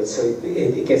very good, so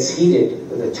it gets heated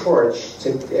with a torch,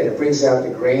 and it brings out the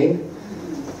grain.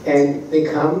 And they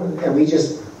come, and we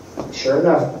just, sure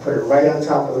enough, put it right on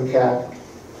top of the cap,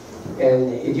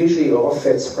 and it usually all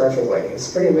fits perfectly.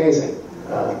 It's pretty amazing.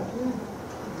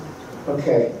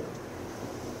 Okay.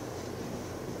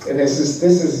 And this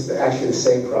is actually the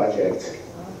same project.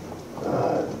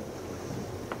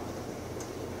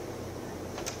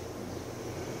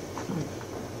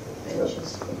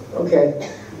 Okay.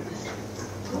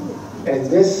 And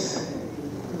this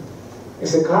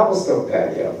is a cobblestone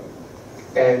patio.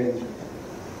 And,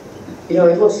 you know,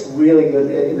 it looks really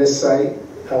good in this site,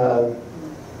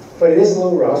 but it is a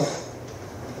little rough.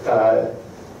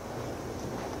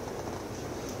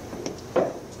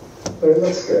 But it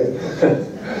looks good.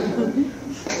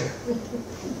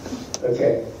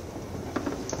 Okay.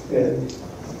 And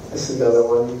this is another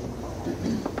one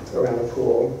around a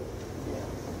pool.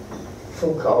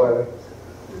 Full color.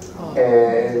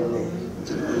 And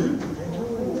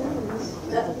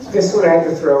this one I have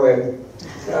to throw in.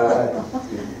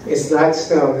 It's not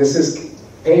stone, this is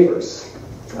pavers.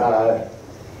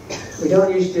 We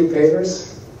don't usually do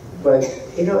pavers, but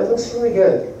you know, it looks really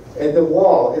good. And the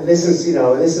wall, and this is, you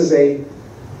know, this is a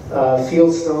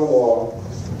field stone wall,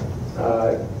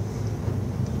 but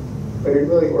it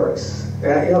really works.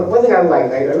 And you know, one thing I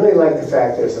really like the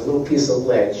fact there's a little piece of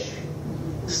ledge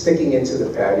sticking into the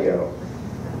patio.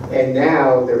 And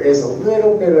now there is a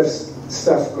little bit of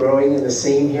stuff growing in the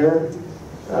seam here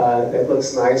that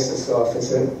looks nice and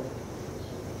softens it.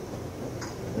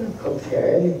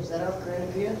 Okay. Is that our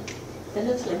Granite here? That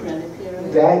looks like Granite here,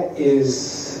 right? That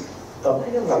is a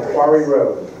quarry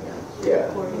road. Yeah.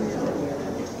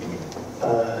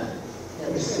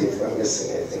 Let me see if I'm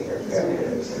missing anything here.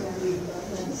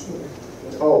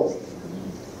 Oh.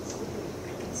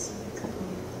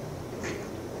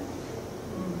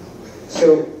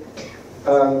 So,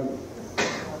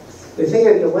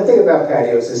 one thing about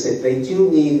patios is that they do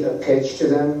need a pitch to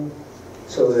them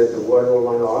so that the water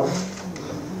will run off.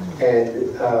 And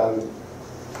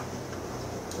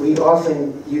we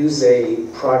often use a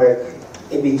product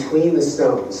in between the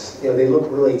stones. You know, they look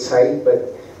really tight,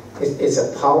 but it's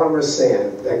a polymer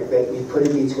sand that we put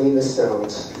in between the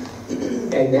stones.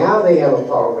 And now they have a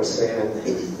polymer sand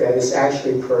that is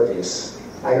actually pervious.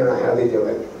 I don't know how they do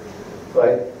it,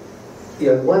 but you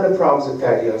know, one of the problems with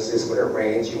patios is when it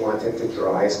rains, you want them to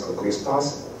dry as quickly as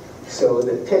possible. So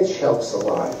the pitch helps a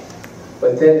lot.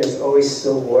 But then there's always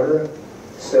still water.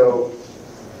 So,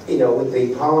 you know, with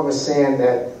the polymer sand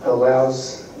that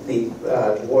allows the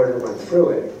water to run through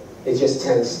it, it just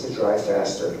tends to dry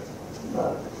faster.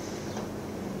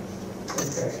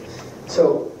 Okay.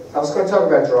 So I was going to talk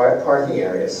about dry parking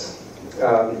areas.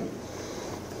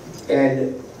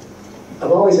 And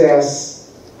I'm always asked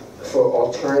for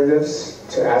alternatives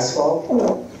to asphalt.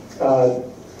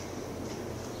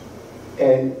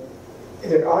 And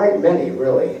there aren't many,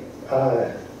 really.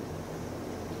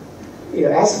 You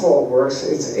know, asphalt works.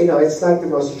 It's, you know, it's not the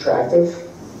most attractive,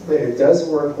 but it does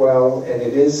work well, and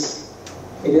it is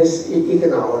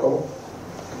economical.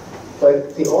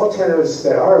 But the alternatives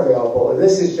that are available, and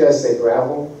this is just a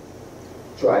gravel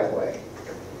driveway.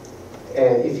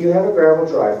 And if you have a gravel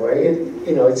driveway,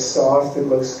 you know, it's soft, it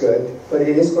looks good, but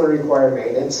it is going to require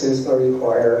maintenance. It is going to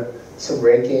require some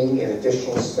raking and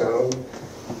additional stone.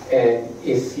 And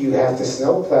if you have to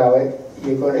snow plow it,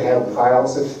 you're going to have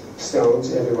piles of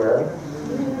stones everywhere.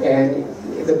 And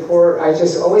I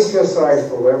just always feel sorry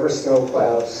for whoever snow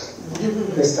plows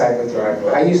this type of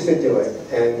driveway. I used to do it,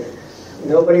 and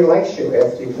nobody likes you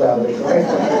after you plow the driveway.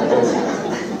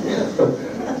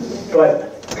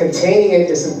 But containing it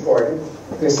is important.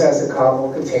 This has a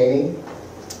cobble containing.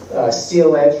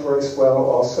 Steel edge works well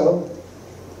also.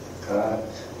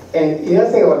 And the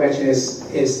other thing I want to mention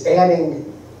is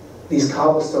adding these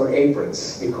cobblestone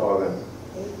aprons, we call them.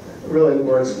 It really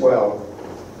works well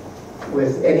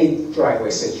with any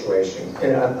driveway situation.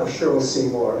 And I'm sure we'll see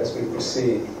more as we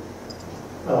proceed.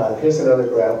 Here's another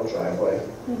gravel driveway.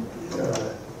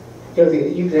 You know,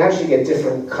 you can actually get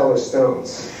different color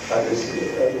stones. There's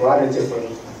a lot of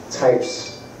different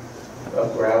types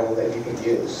of gravel that you can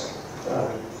use.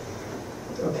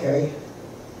 Okay,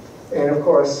 and of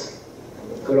course,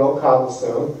 good old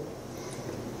cobblestone.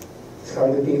 It's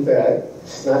hard to beat that.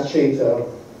 It's not cheap though.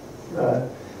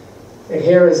 And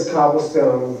here is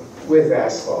cobblestone with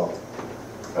asphalt.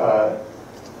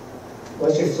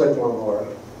 Let's just flip one more.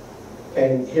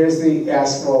 And here's the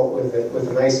asphalt with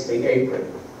a nice big apron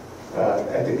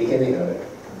at the beginning of it.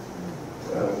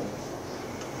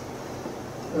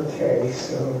 Okay,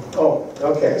 so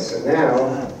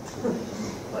now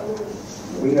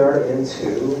we are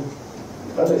into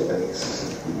other things.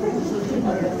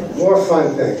 More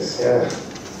fun things, yeah.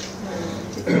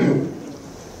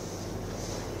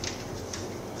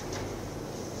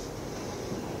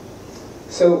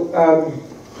 So,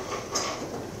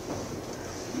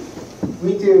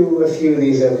 we do a few of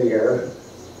these every year.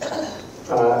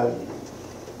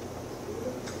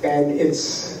 And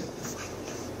it's,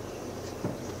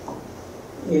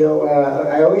 you know,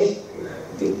 I always,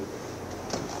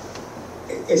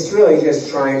 it's really just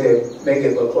trying to make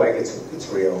it look like it's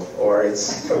real, or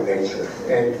it's from nature.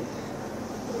 And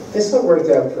this one worked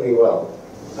out pretty well.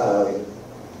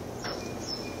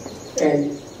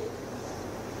 And,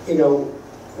 you know,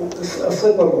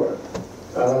 flip one more.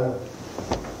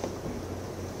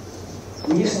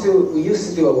 We used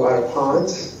to do a lot of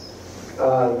ponds,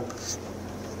 but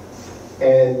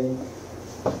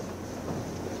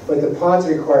the ponds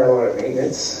require a lot of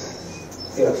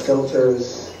maintenance, you know,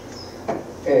 filters,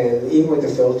 and even with the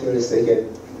filters,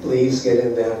 leaves get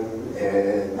in them,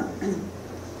 and,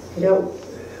 you know,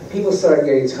 people started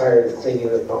getting tired of cleaning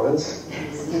the ponds.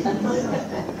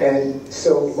 And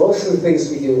so most of the things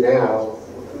we do now,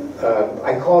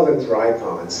 I call them dry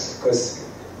ponds, because,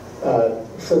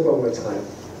 flip one more time.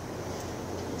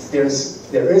 There is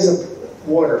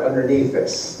water underneath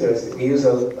this. We use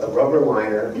a rubber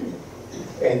liner,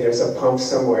 and there's a pump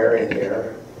somewhere in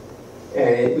here,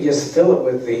 and we just fill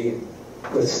it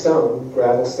with stone,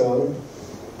 gravel stone,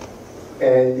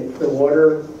 and the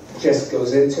water just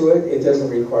goes into it. It doesn't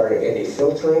require any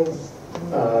filtering.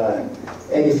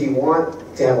 And if you want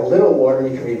to have a little water,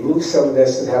 you can remove some of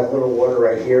this and have a little water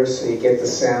right here, so you get the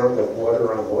sound of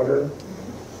water on water.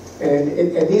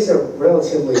 And these are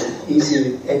relatively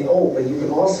easy. And but you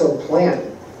can also plant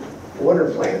water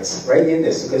plants right in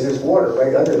this, because there's water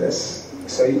right under this.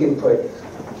 So you can put you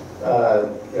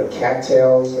know,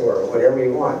 cattails or whatever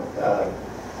you want.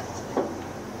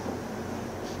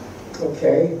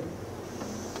 Okay.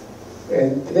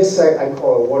 And this I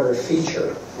call a water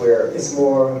feature, where it's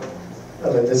more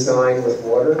of a design with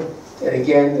water. And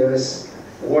again, there's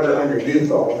water underneath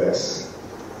all this.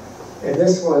 And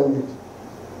this one,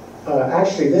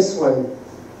 actually this one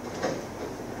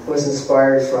was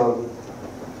inspired from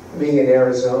being in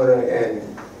Arizona and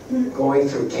going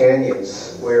through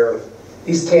canyons, where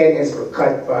these canyons were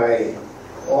cut by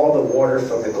all the water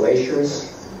from the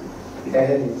glaciers.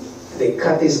 And they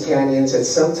cut these canyons, and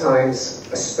sometimes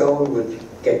a stone would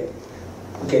get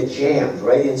jammed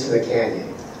right into the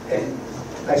canyon. And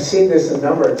I've seen this a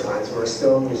number of times, where a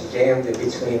stone was jammed in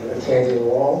between a canyon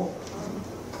wall.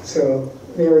 So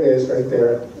there it is right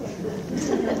there.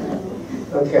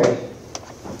 Okay.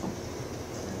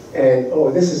 And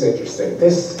this is interesting.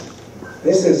 This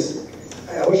is,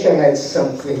 I wish I had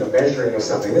something, a measuring or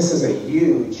something. This is a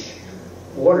huge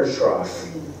water trough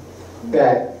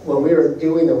that when we were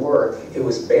doing the work, it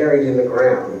was buried in the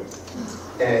ground.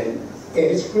 And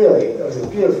it was a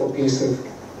beautiful piece of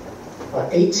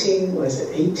 18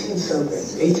 something?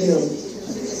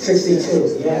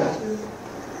 1862, yeah.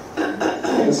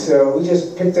 And so we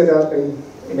just picked it up and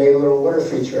made a little water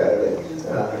feature out of it.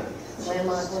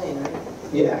 Landlocked lane, right?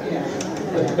 Yeah.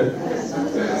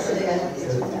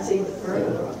 See the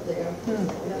further up there.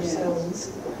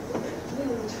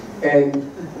 And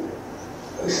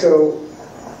so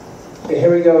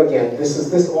here we go again.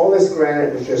 All this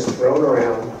granite was just thrown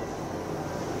around,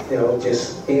 you know,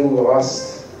 just being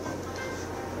lost.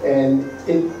 And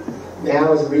it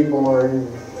now is reborn,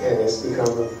 and it's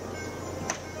become a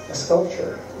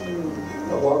sculpture,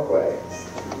 a walkway.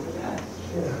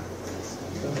 Yeah.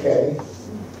 Okay.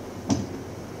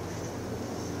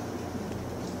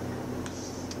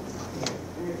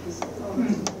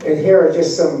 And here are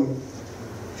just some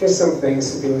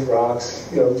things to do with rocks,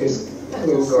 you know, just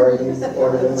little garden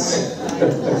ornaments.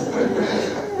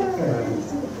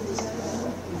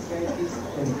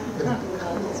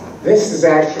 This is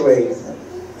actually,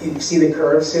 you see the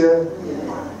curves here?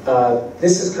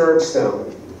 This is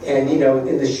curbstone. And you know,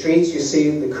 in the streets you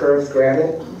see the curved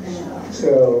granite.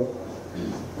 So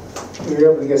we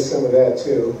were able to get some of that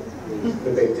too,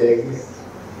 the big dig.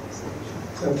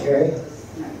 Okay.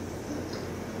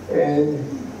 And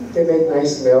they make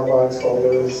nice mailbox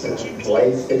holders and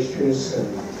light fixtures and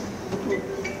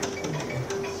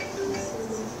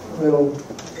little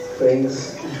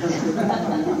things.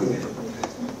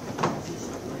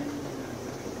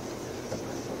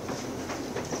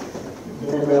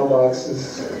 More mailboxes.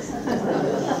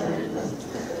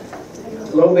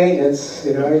 Low maintenance,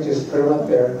 you know, you just put them up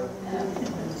there.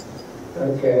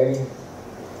 Okay.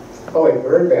 Oh, and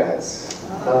bird baths.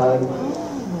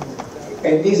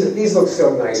 And these look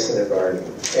so nice in the garden.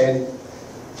 And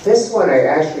this one I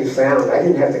actually found, I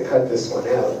didn't have to cut this one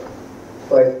out.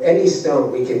 But any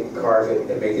stone, we can carve it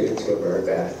and make it into a bird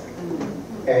bath.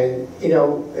 And, you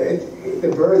know,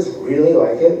 the birds really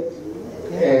like it.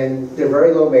 And they're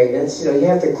very low maintenance. You know, you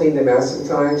have to clean them out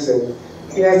sometimes, and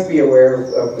you have to be aware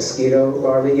of mosquito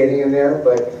larvae getting in there.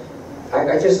 But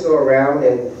I just go around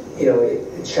and, you know,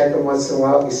 check them once in a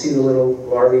while. If you see the little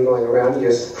larvae going around, you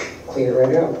just clean it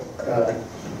right out.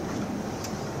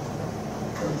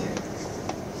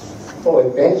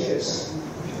 And benches.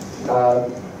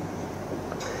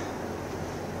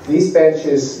 These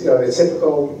benches, you know, they're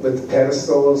typical with the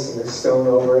pedestals and the stone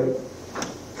over it.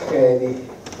 And,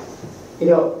 you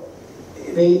know,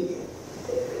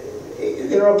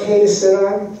 they're okay to sit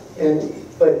on,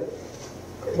 but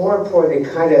more important,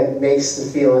 it kind of makes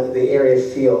the area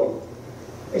feel.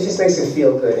 It just makes it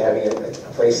feel good having a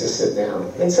place to sit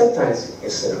down. And sometimes you can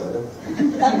sit on them.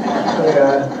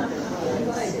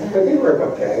 But they work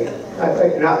okay.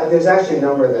 There's actually a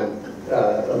number of them,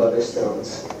 of other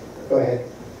stones. Go ahead.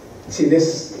 See,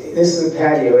 this is a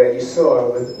patio that you saw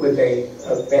with a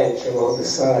bench along the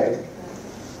side.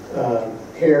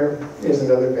 Here, there's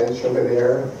another bench over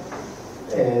there.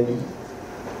 And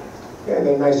yeah,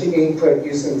 they're nice. You can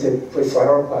use them to put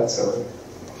flower pots on.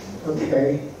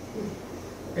 Okay.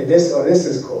 And this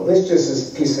is cool. This just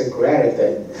is a piece of granite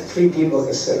that 3 people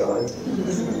can sit on.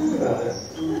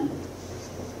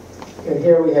 And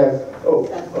here we have,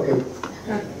 okay.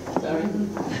 Sorry.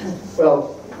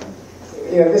 Well,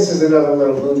 this is another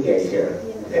little moon gate here.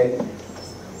 And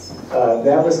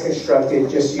that was constructed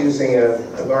just using a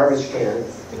garbage can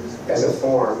as a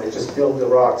form and just build the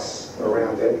rocks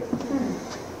around it.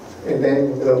 And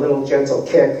then with a little gentle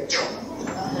kick.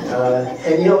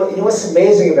 And you know what's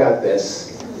amazing about this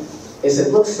is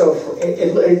it looks so,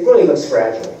 it really looks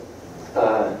fragile.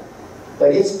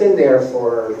 But it's been there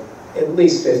for at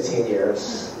least 15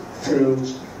 years through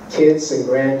kids and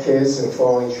grandkids and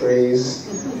falling trees.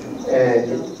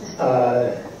 And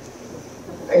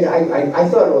I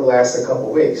thought it would last a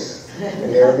couple weeks,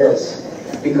 and there it is.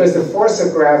 Because the force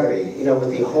of gravity,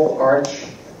 with the whole arch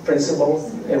principle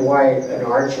and why an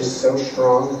arch is so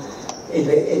strong,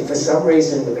 if for some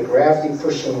reason with the gravity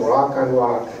pushing rock on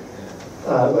rock,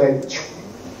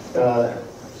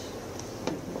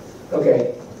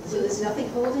 okay. So there's nothing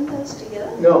holding those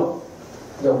together? No.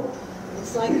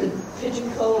 It's like the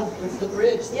Pigeon Cove, the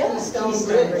bridge, the Keystone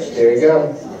Bridge. There you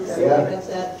go. Yeah. That's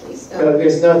that Keystone. No,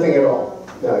 there's nothing at all.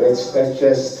 No, that's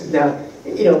just, now,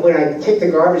 when I kick the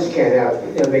garbage can out,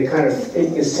 they kind of, you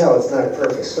can tell it's not a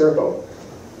perfect circle,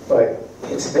 but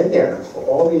it's been there for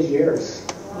all these years.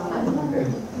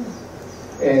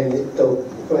 And go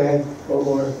ahead, one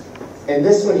more. And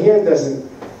this one here doesn't,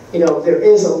 there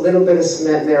is a little bit of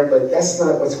cement there, but that's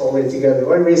not what's holding it together.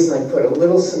 One reason I put a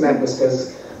little cement was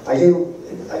because I didn't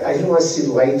want to see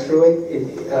light through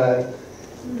it.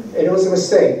 And it was a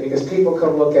mistake, because people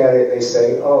come look at it and they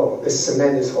say, oh, this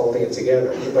cement is holding it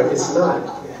together, but it's not.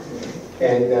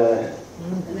 And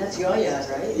that's your yard,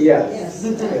 right? Yeah. Yes.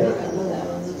 Yeah.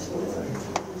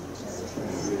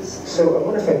 So I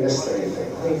wonder if I missed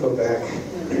anything. Let me go back.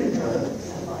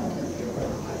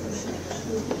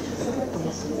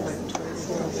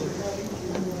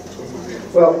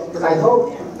 Well, I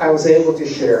hope I was able to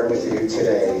share with you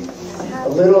today a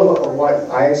little of what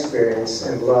I experience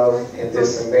and love in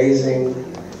this amazing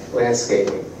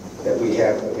landscaping that we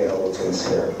have available to us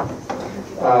here.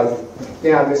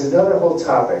 Now, there's another whole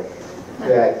topic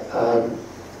that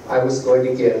I was going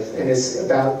to give, and it's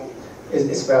about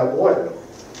water.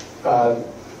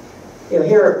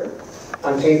 Here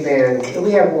on Cape Ann,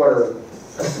 we have water,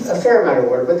 a fair amount of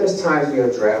water, but there's times we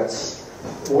have droughts.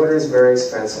 Water is very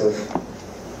expensive.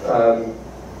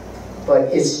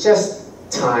 But it's just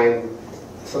time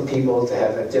for people to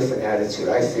have a different attitude,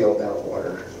 I feel, about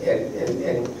water.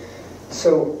 And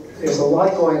so there's a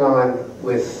lot going on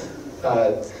with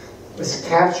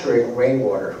capturing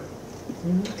rainwater.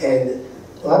 And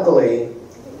luckily,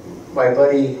 my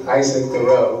buddy Isaac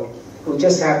Thoreau, who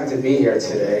just happened to be here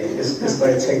today, is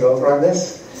going to take over on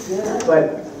this.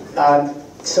 But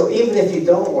so even if you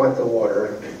don't want the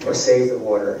water or save the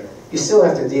water, you still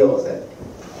have to deal with it.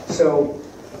 So,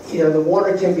 the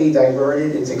water can be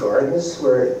diverted into gardens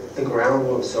where the ground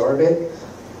will absorb it,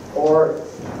 or,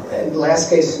 in the last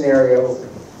case scenario,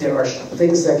 there are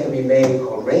things that can be made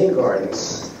called rain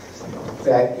gardens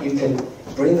that you can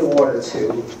bring the water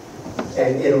to,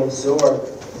 and it'll absorb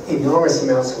enormous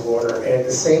amounts of water, and at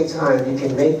the same time you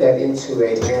can make that into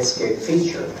a landscape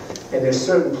feature. And there's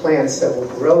certain plants that will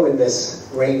grow in this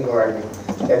rain garden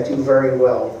that do very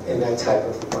well in that type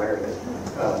of environment.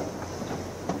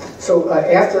 So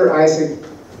after Isaac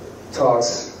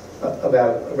talks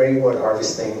about rainwater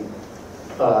harvesting,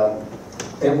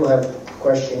 then we'll have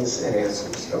questions and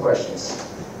answers, or questions,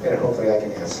 and hopefully I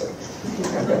can answer.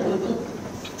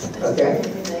 Okay?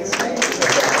 Okay.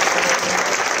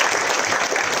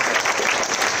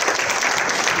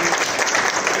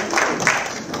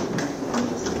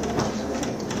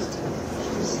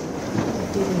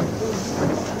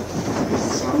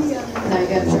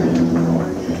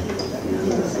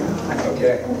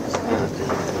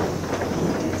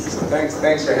 Okay.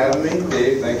 Thanks for having me,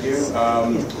 Dave. Thank you.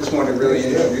 Just wanted to really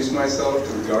introduce myself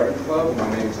to the Garden Club. My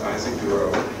name is Isaac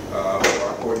Thoreau,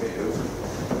 Rockport native.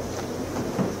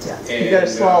 You gotta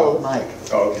swallow the mic.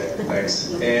 Okay,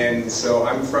 thanks. And so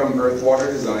I'm from Earth Water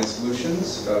Design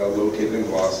Solutions, located in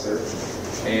Gloucester,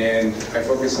 and I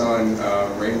focus on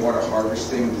rainwater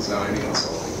harvesting, design, and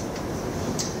consulting.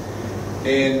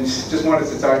 And just wanted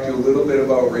to talk to you a little bit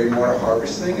about rainwater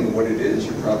harvesting and what it is.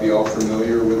 You're probably all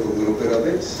familiar with a little bit of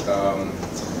it.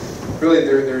 Really,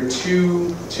 there are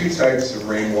two types of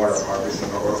rainwater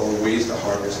harvesting, or ways to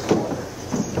harvest water.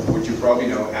 Which you probably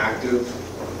know, active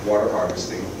water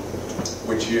harvesting,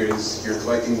 which is you're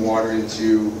collecting water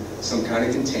into some kind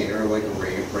of container, like a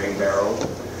rain barrel.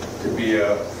 Could be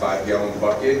a 5-gallon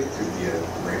bucket, could be a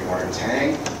rainwater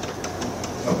tank,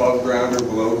 above ground or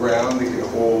below ground that could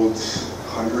hold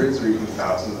hundreds or even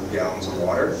thousands of gallons of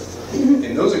water.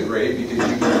 And those are great because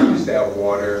you can use that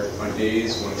water on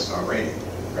days when it's not raining,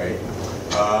 right?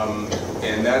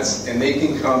 And they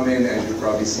can come in, as you've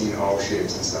probably seen, all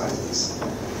shapes and sizes.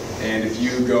 And if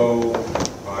you go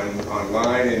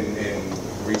online and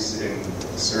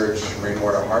search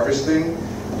rainwater harvesting,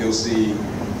 you'll see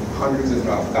hundreds, if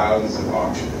not thousands, of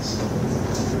options.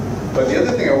 But the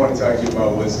other thing I want to talk to you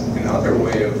about was another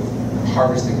way of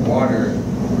harvesting water,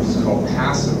 which is called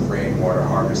passive rainwater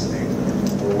harvesting,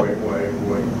 or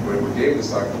what Dave was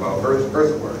talking about,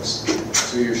 earthworks.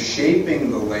 So you're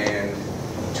shaping the land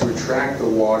to attract the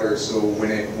water, so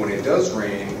when it does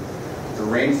rain, the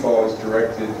rainfall is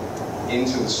directed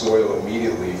into the soil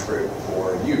immediately for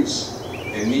use.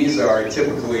 And these are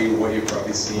typically what you've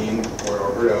probably seen or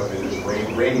heard of as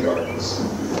rain gardens.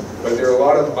 But there are a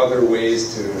lot of other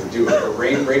ways to do it. But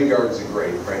rain gardens are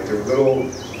great, right? They're little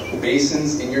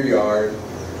basins in your yard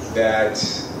that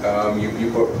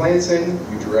you put plants in,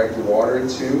 you direct the water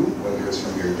to, whether it's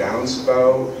from your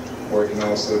downspout, or it can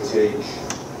also take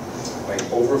like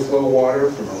overflow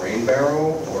water from a rain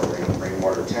barrel or a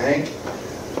rainwater tank.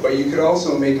 But you could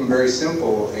also make them very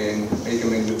simple and make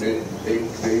them into, they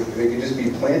can just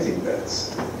be planting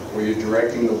beds, where you're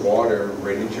directing the water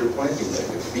right into your planting bed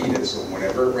to feed it. So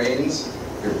whenever it rains,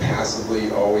 you're passively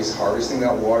always harvesting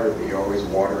that water, but you're always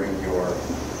watering your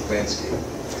landscape.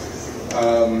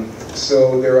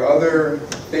 So there are other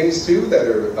things too that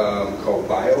are called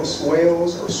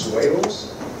bioswales or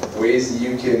swales, ways that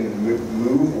you can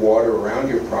move water around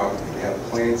your property and have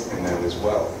plants in them as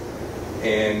well.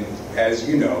 And as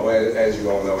you know, as you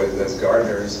all know as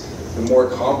gardeners, the more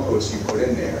compost you put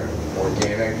in there,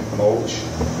 organic mulch,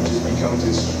 it just becomes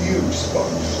this huge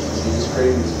sponge. So you just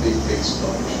create this big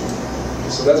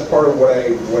sponge. So that's part of what I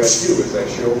do is I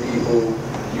show people,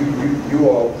 you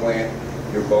all plant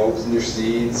your bulbs and your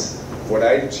seeds. What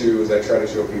I do is I try to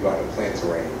show people how to plant the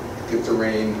rain. Get the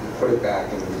rain, put it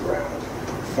back into the ground.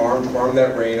 Farm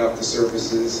that rain off the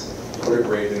surfaces, put it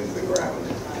right into the ground.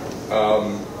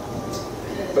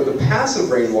 But the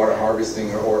passive rainwater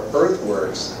harvesting, or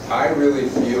earthworks, I really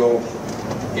feel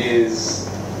is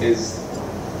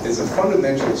a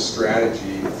fundamental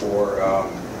strategy for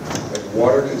like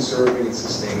water conserving and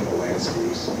sustainable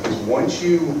landscapes. Because once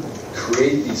you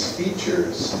create these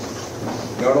features,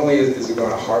 not only is it going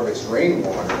to harvest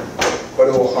rainwater, but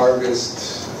it will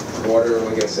harvest water,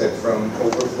 like I said, from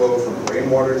overflow from a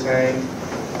rainwater tank,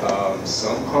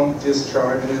 some pump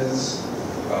discharges,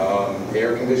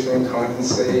 air conditioning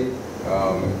condensate,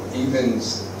 even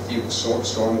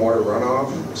stormwater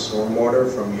runoff,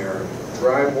 stormwater from your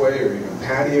driveway or even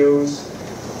patios,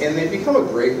 and they become a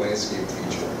great landscape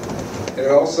feature. And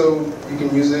also, you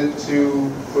can use it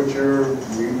to put your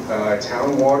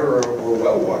town water or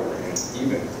well water in,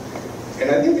 even. And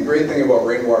I think the great thing about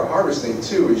rainwater harvesting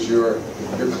too is you're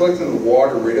collecting the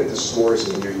water right at the source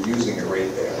and you're using it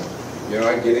right there. You're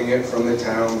not getting it from the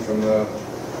town, from the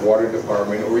water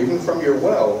department, or even from your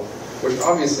well, which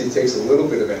obviously takes a little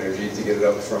bit of energy to get it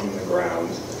up from the ground.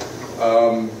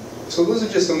 So those are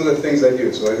just some of the things I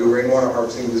do. So I do rainwater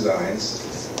harvesting designs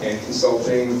and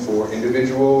consulting for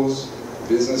individuals,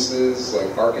 businesses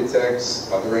like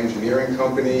architects, other engineering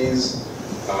companies.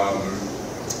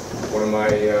 One of my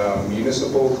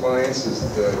municipal clients is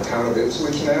the town of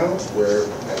Ipswich now, where,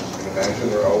 as you can imagine,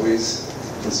 they're always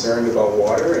concerned about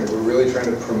water, and we're really trying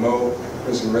to promote.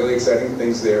 There's some really exciting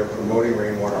things there, promoting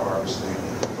rainwater harvesting,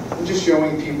 and just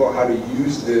showing people how to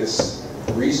use this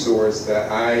resource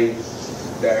that I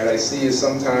see is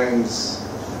sometimes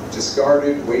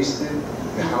discarded, wasted,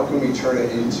 and how can we turn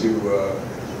it into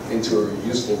a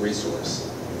useful resource?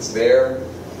 It's there.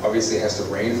 Obviously, it has to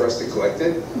rain for us to collect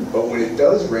it, but when it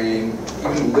does rain,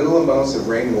 even little amounts of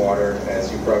rainwater,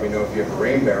 as you probably know if you have a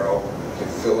rain barrel, can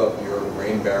fill up your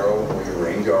rain barrel or your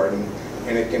rain garden,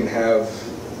 and it can have,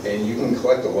 and you can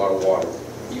collect a lot of water,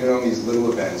 even on these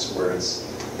little events where it's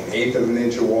 1/8 of an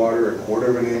inch of water, 1/4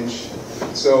 of an inch.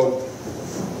 So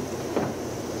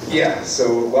Yeah, so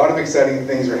a lot of exciting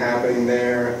things are happening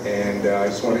there, and I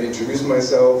just want to introduce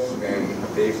myself. And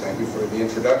Dave, thank you for the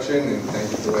introduction, and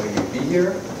thank you for letting me be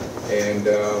here. And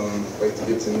I'd like to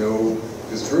get to know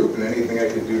this group and anything I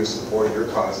could do to support your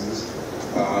causes.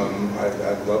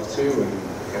 I'd love to, and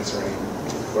answer any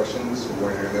questions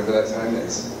whenever that time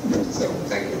is. So,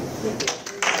 thank you.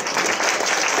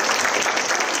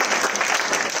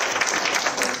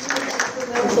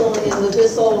 In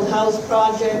this old house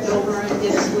project over in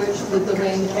Ipswich with the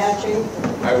rain catching?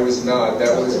 I was not.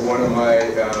 That was one of my,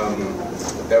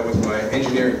 that was my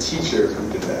engineering teacher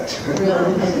who did that.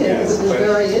 Really? Yes, It was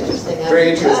very interesting.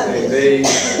 Very interesting. They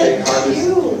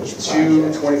harvest two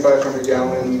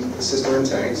 2,500-gallon cistern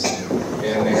tanks,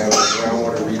 and they have a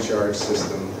groundwater recharge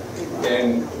system.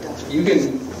 And you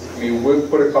can, I mean, we'll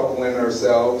put a couple in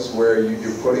ourselves where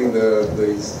you're putting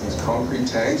these concrete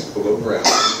tanks below ground,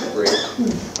 which is great.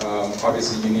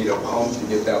 Obviously, you need a pump to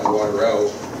get that water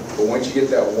out. But once you get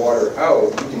that water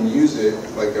out, you can use it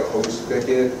like a hose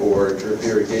spigot or drip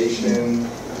irrigation,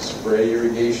 spray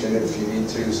irrigation if you need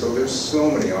to. So there's so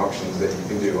many options that you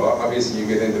can do. Obviously, you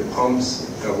get into pumps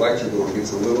and electrical, it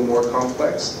gets a little more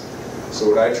complex. So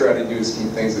what I try to do is keep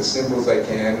things as simple as I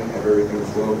can, have everything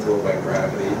flow by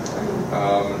gravity.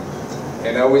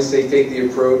 And I always say take the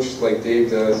approach like Dave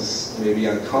does, maybe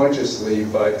unconsciously,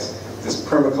 but this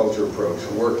permaculture approach,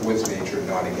 work with nature,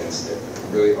 not against it.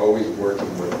 Really always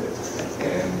working with it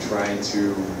and trying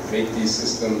to make these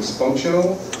systems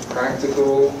functional,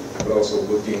 practical, but also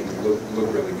look really good.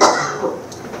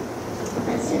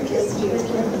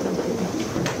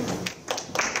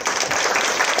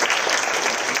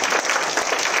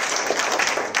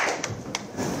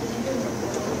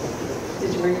 Did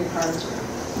you bring your cards?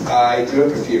 I do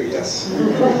have a few, yes.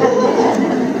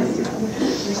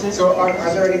 So are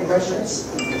there any questions?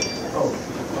 Oh,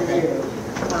 okay.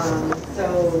 So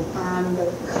on the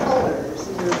colors,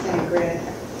 you were saying granite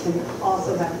can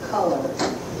also have color.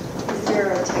 Is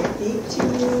there a technique to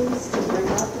use to bring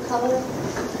out the color?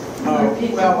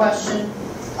 Repeat the question.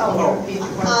 Repeat the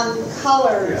question. On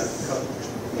colors.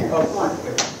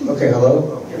 Okay,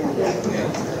 hello? Yeah.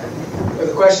 Well,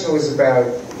 the question was about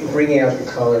bringing out the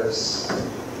colors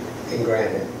in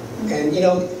granite. And you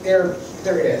know, there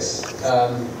it is.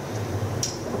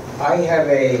 I have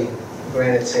a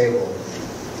granite table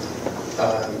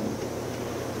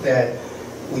that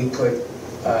we put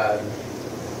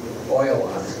oil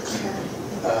on.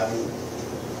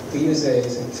 We use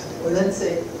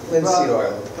linseed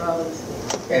oil,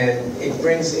 and it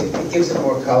gives it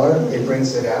more color. It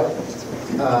brings it out.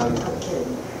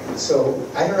 So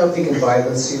I don't know if you can buy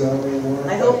linseed oil anymore.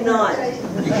 I hope not.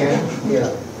 You can?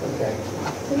 Yeah. Okay.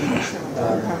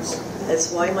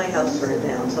 That's why my house burned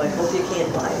down, so I hope you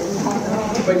can't buy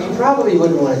it. But you probably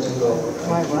wouldn't want it to go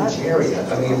over a huge area.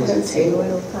 I mean, it was a table.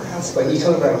 But you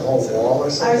talking about a whole wall or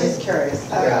something? I was just curious.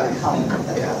 Yeah.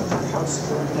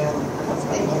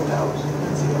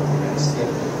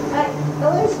 I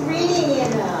was reading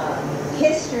in a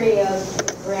history of the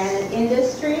granite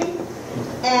industry,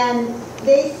 and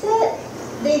they said,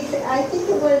 I think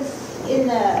it was in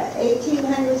the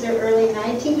 1800s or early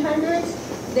 1900s,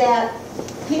 that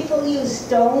people use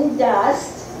stone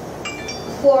dust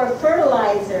for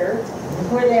fertilizer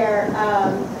for their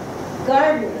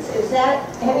gardens.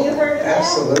 Have you heard of that?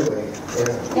 Absolutely,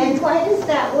 yeah. And why does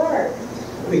that work?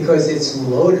 Because it's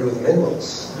loaded with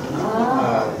minerals.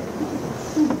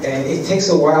 And it takes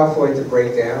a while for it to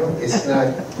break down. It's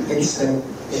not instant,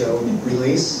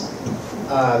 release.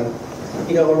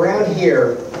 Around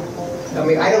here, I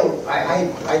mean,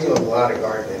 I do a lot of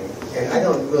gardening, and I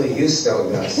don't really use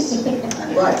stone dust,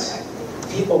 but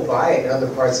people buy it in other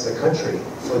parts of the country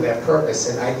for that purpose.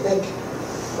 And I think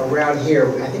around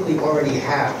here, I think we already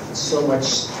have so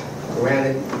much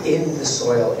granite in the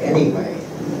soil anyway.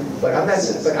 But I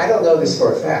don't know this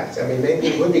for a fact. I mean, maybe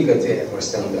it would be good to add more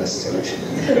stone dust to it.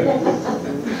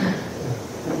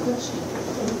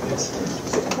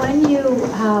 When you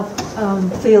have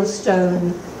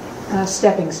fieldstone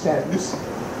stepping stones,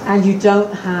 and you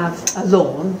don't have a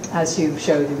lawn, as you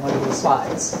showed in one of your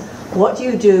slides, what do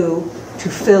you do to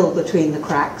fill between the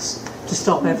cracks to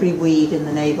stop every weed in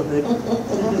the neighborhood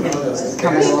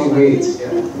coming along? Weeds,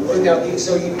 yeah. Now,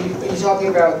 so you're talking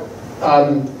about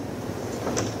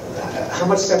how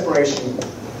much separation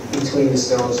between the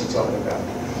stones you're talking about?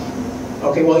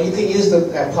 Okay, well, you can use the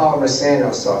polymer sand I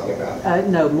was talking about.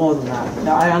 No, more than that.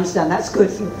 No, I understand that's good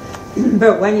for,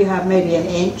 but when you have maybe an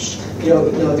inch.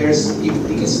 You can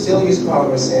still use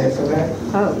polymer sand for that.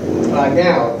 Oh.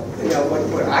 Now,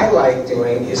 what I like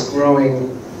doing is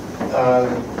growing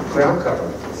ground cover,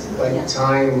 like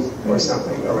thyme or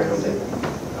something around it.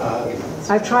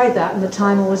 I've tried that and the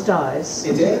time always dies.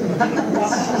 It did?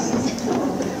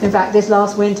 In fact, this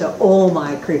last winter, all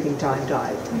my creeping time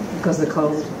died because of the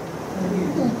cold.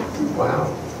 Wow.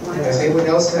 Has anyone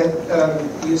else had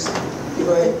used?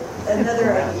 Go ahead.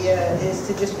 Another idea is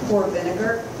to just pour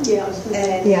vinegar. Yeah.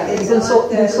 And Yeah, you can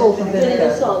salt and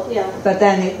vinegar. Salt, yeah. But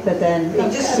then you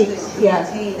just have seeps. to Yeah,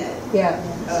 maintain it. yeah,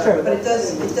 it's true. But it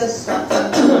does stop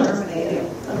from germinating.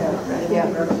 Yeah,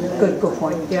 good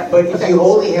point. Yeah. But if you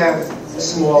only have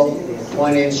small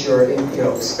 1 inch or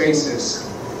spaces,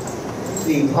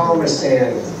 the polymer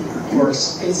sand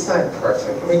works. It's not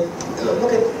perfect. I mean,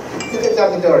 look at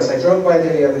Dunkin' Donuts. I drove by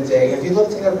there the other day. Have you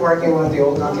looked in the parking lot of the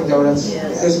old Dunkin' Donuts?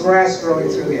 Yes. There's grass growing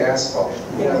through the asphalt.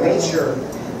 Nature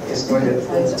is going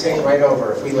to take right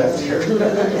over if we left here in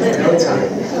no time.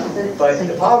 But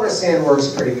the polymer sand works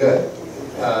pretty good.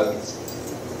 Up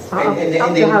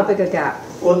to how big a gap?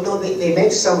 Well, no, they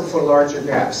make some for larger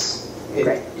gaps.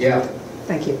 Great. Yeah.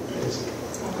 Thank you.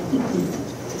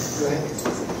 Go ahead.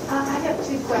 I have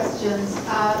 2 questions.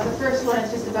 The first one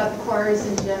is just about the quarries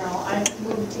in general. I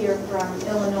moved here from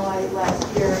Illinois last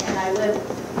year, and I live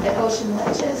at Ocean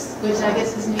Ledges, which I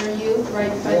guess is near you,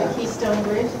 right by the Keystone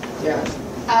Bridge. Yeah.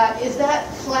 Is that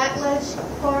Flatledge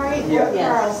Quarry or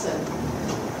Carlson?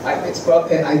 It's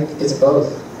both. It's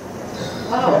both.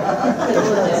 Oh.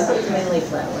 It's mainly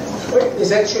Flatledge. Is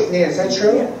that true? Yeah, is that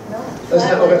true? No.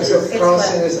 So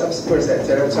Carlson is up. Where's that? Is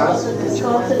that up top? Carlson is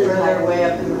further way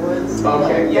up in the woods.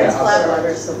 Okay, yeah. That's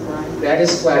Flatledge supply. That is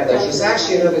Flatledge. There's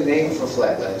actually another name for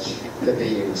Flatledge that they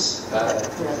use.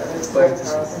 But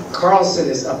Carlson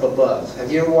is up above.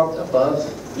 Have you ever walked above?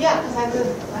 Yeah, because I live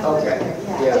Okay. there.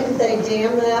 Yeah. Didn't they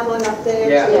dam that one up there?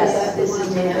 Yeah. Yes. This is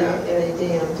they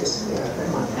dammed.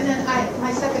 And then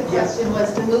my second question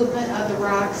was the movement of the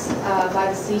rocks by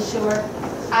the seashore.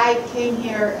 I came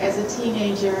here as a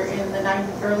teenager in the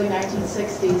early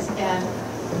 1960s, and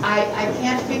I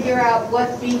can't figure out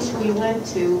what beach we went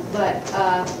to, but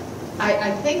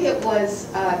I think it was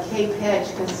Cape Hedge,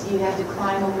 because you had to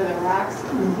climb over the rocks.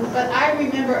 But I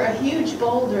remember a huge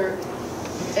boulder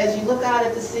as you look out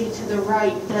at the sea to the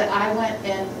right that I went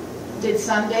and did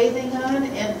sunbathing on,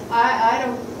 and I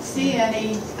don't see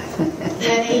any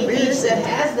beach that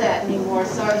has that anymore.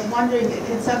 So I was wondering,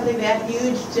 can something that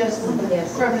huge just from the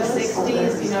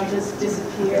 60s, just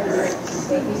disappear?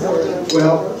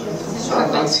 Well,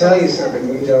 I'll tell you something.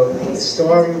 The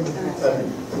storm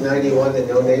of '91, the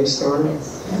No Name storm.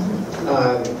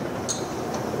 At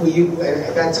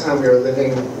that time we were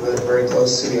living very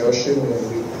close to the ocean, and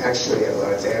we actually had a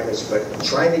lot of damage. But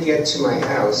trying to get to my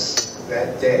house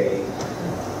that day,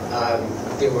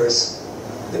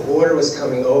 the water was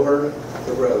coming over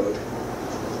the road,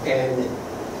 and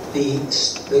the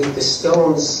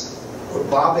stones were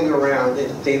bobbing around.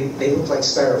 They looked like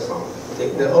styrofoam.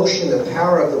 The ocean, the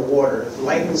power of the water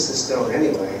lightens the stone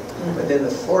anyway, but then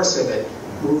the force of it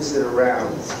moves it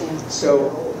around.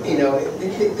 So,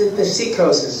 the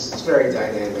seacoast is very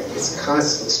dynamic. It's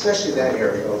constant, especially that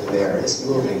area over there. It's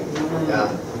moving.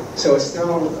 So a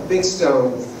big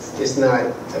stone is not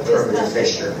a permanent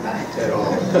fissure at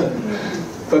all.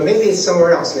 But maybe it's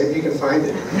somewhere else. Maybe you can find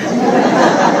it.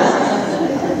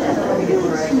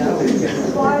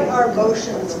 Why are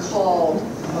motions called?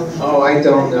 Oh, I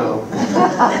don't know.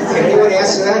 Can anyone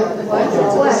answer that? Why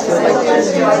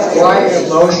a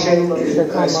motion,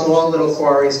 a small little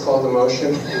quarry is called a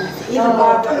motion? Even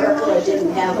Barbara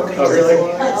didn't have a Oh, really?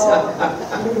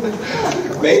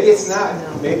 Maybe it's not.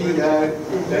 Maybe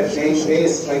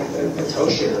it's like a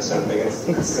toshin or something.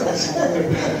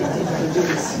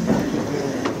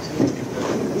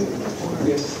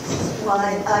 Well, I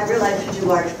realize you do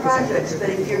large projects, but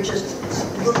if you're just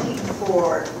looking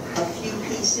for a few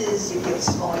pieces, you get a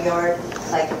small yard,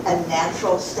 like a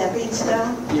natural stepping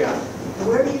stone, Yeah.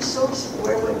 where do you source,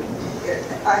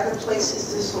 are there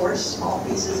places to source small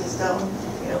pieces of stone?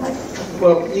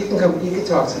 Well, you can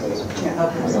talk to me. Yeah.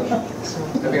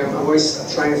 I mean, I'm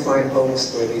always trying to find holes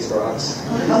for these rocks.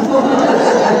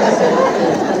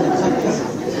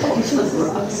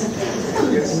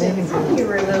 How do you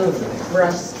remove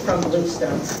rust from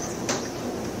bluestone?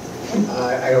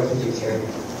 I don't think you can.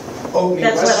 Oh, you mean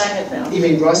That's rust? what I had found. You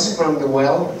mean rust from the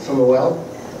well? From a well?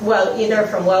 Well, either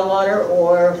from well water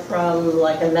or from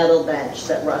like a metal bench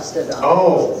that rusted on.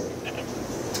 Oh.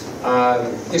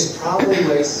 There's probably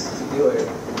ways to do it.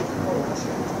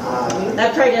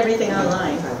 I've tried everything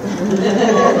online.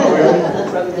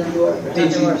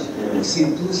 Did you see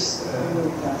blues?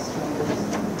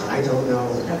 I don't know.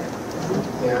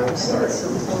 Yeah, I'm sorry.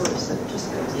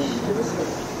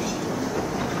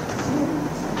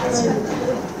 That's it.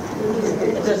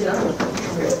 It does not look good.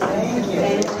 Thank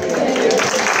you.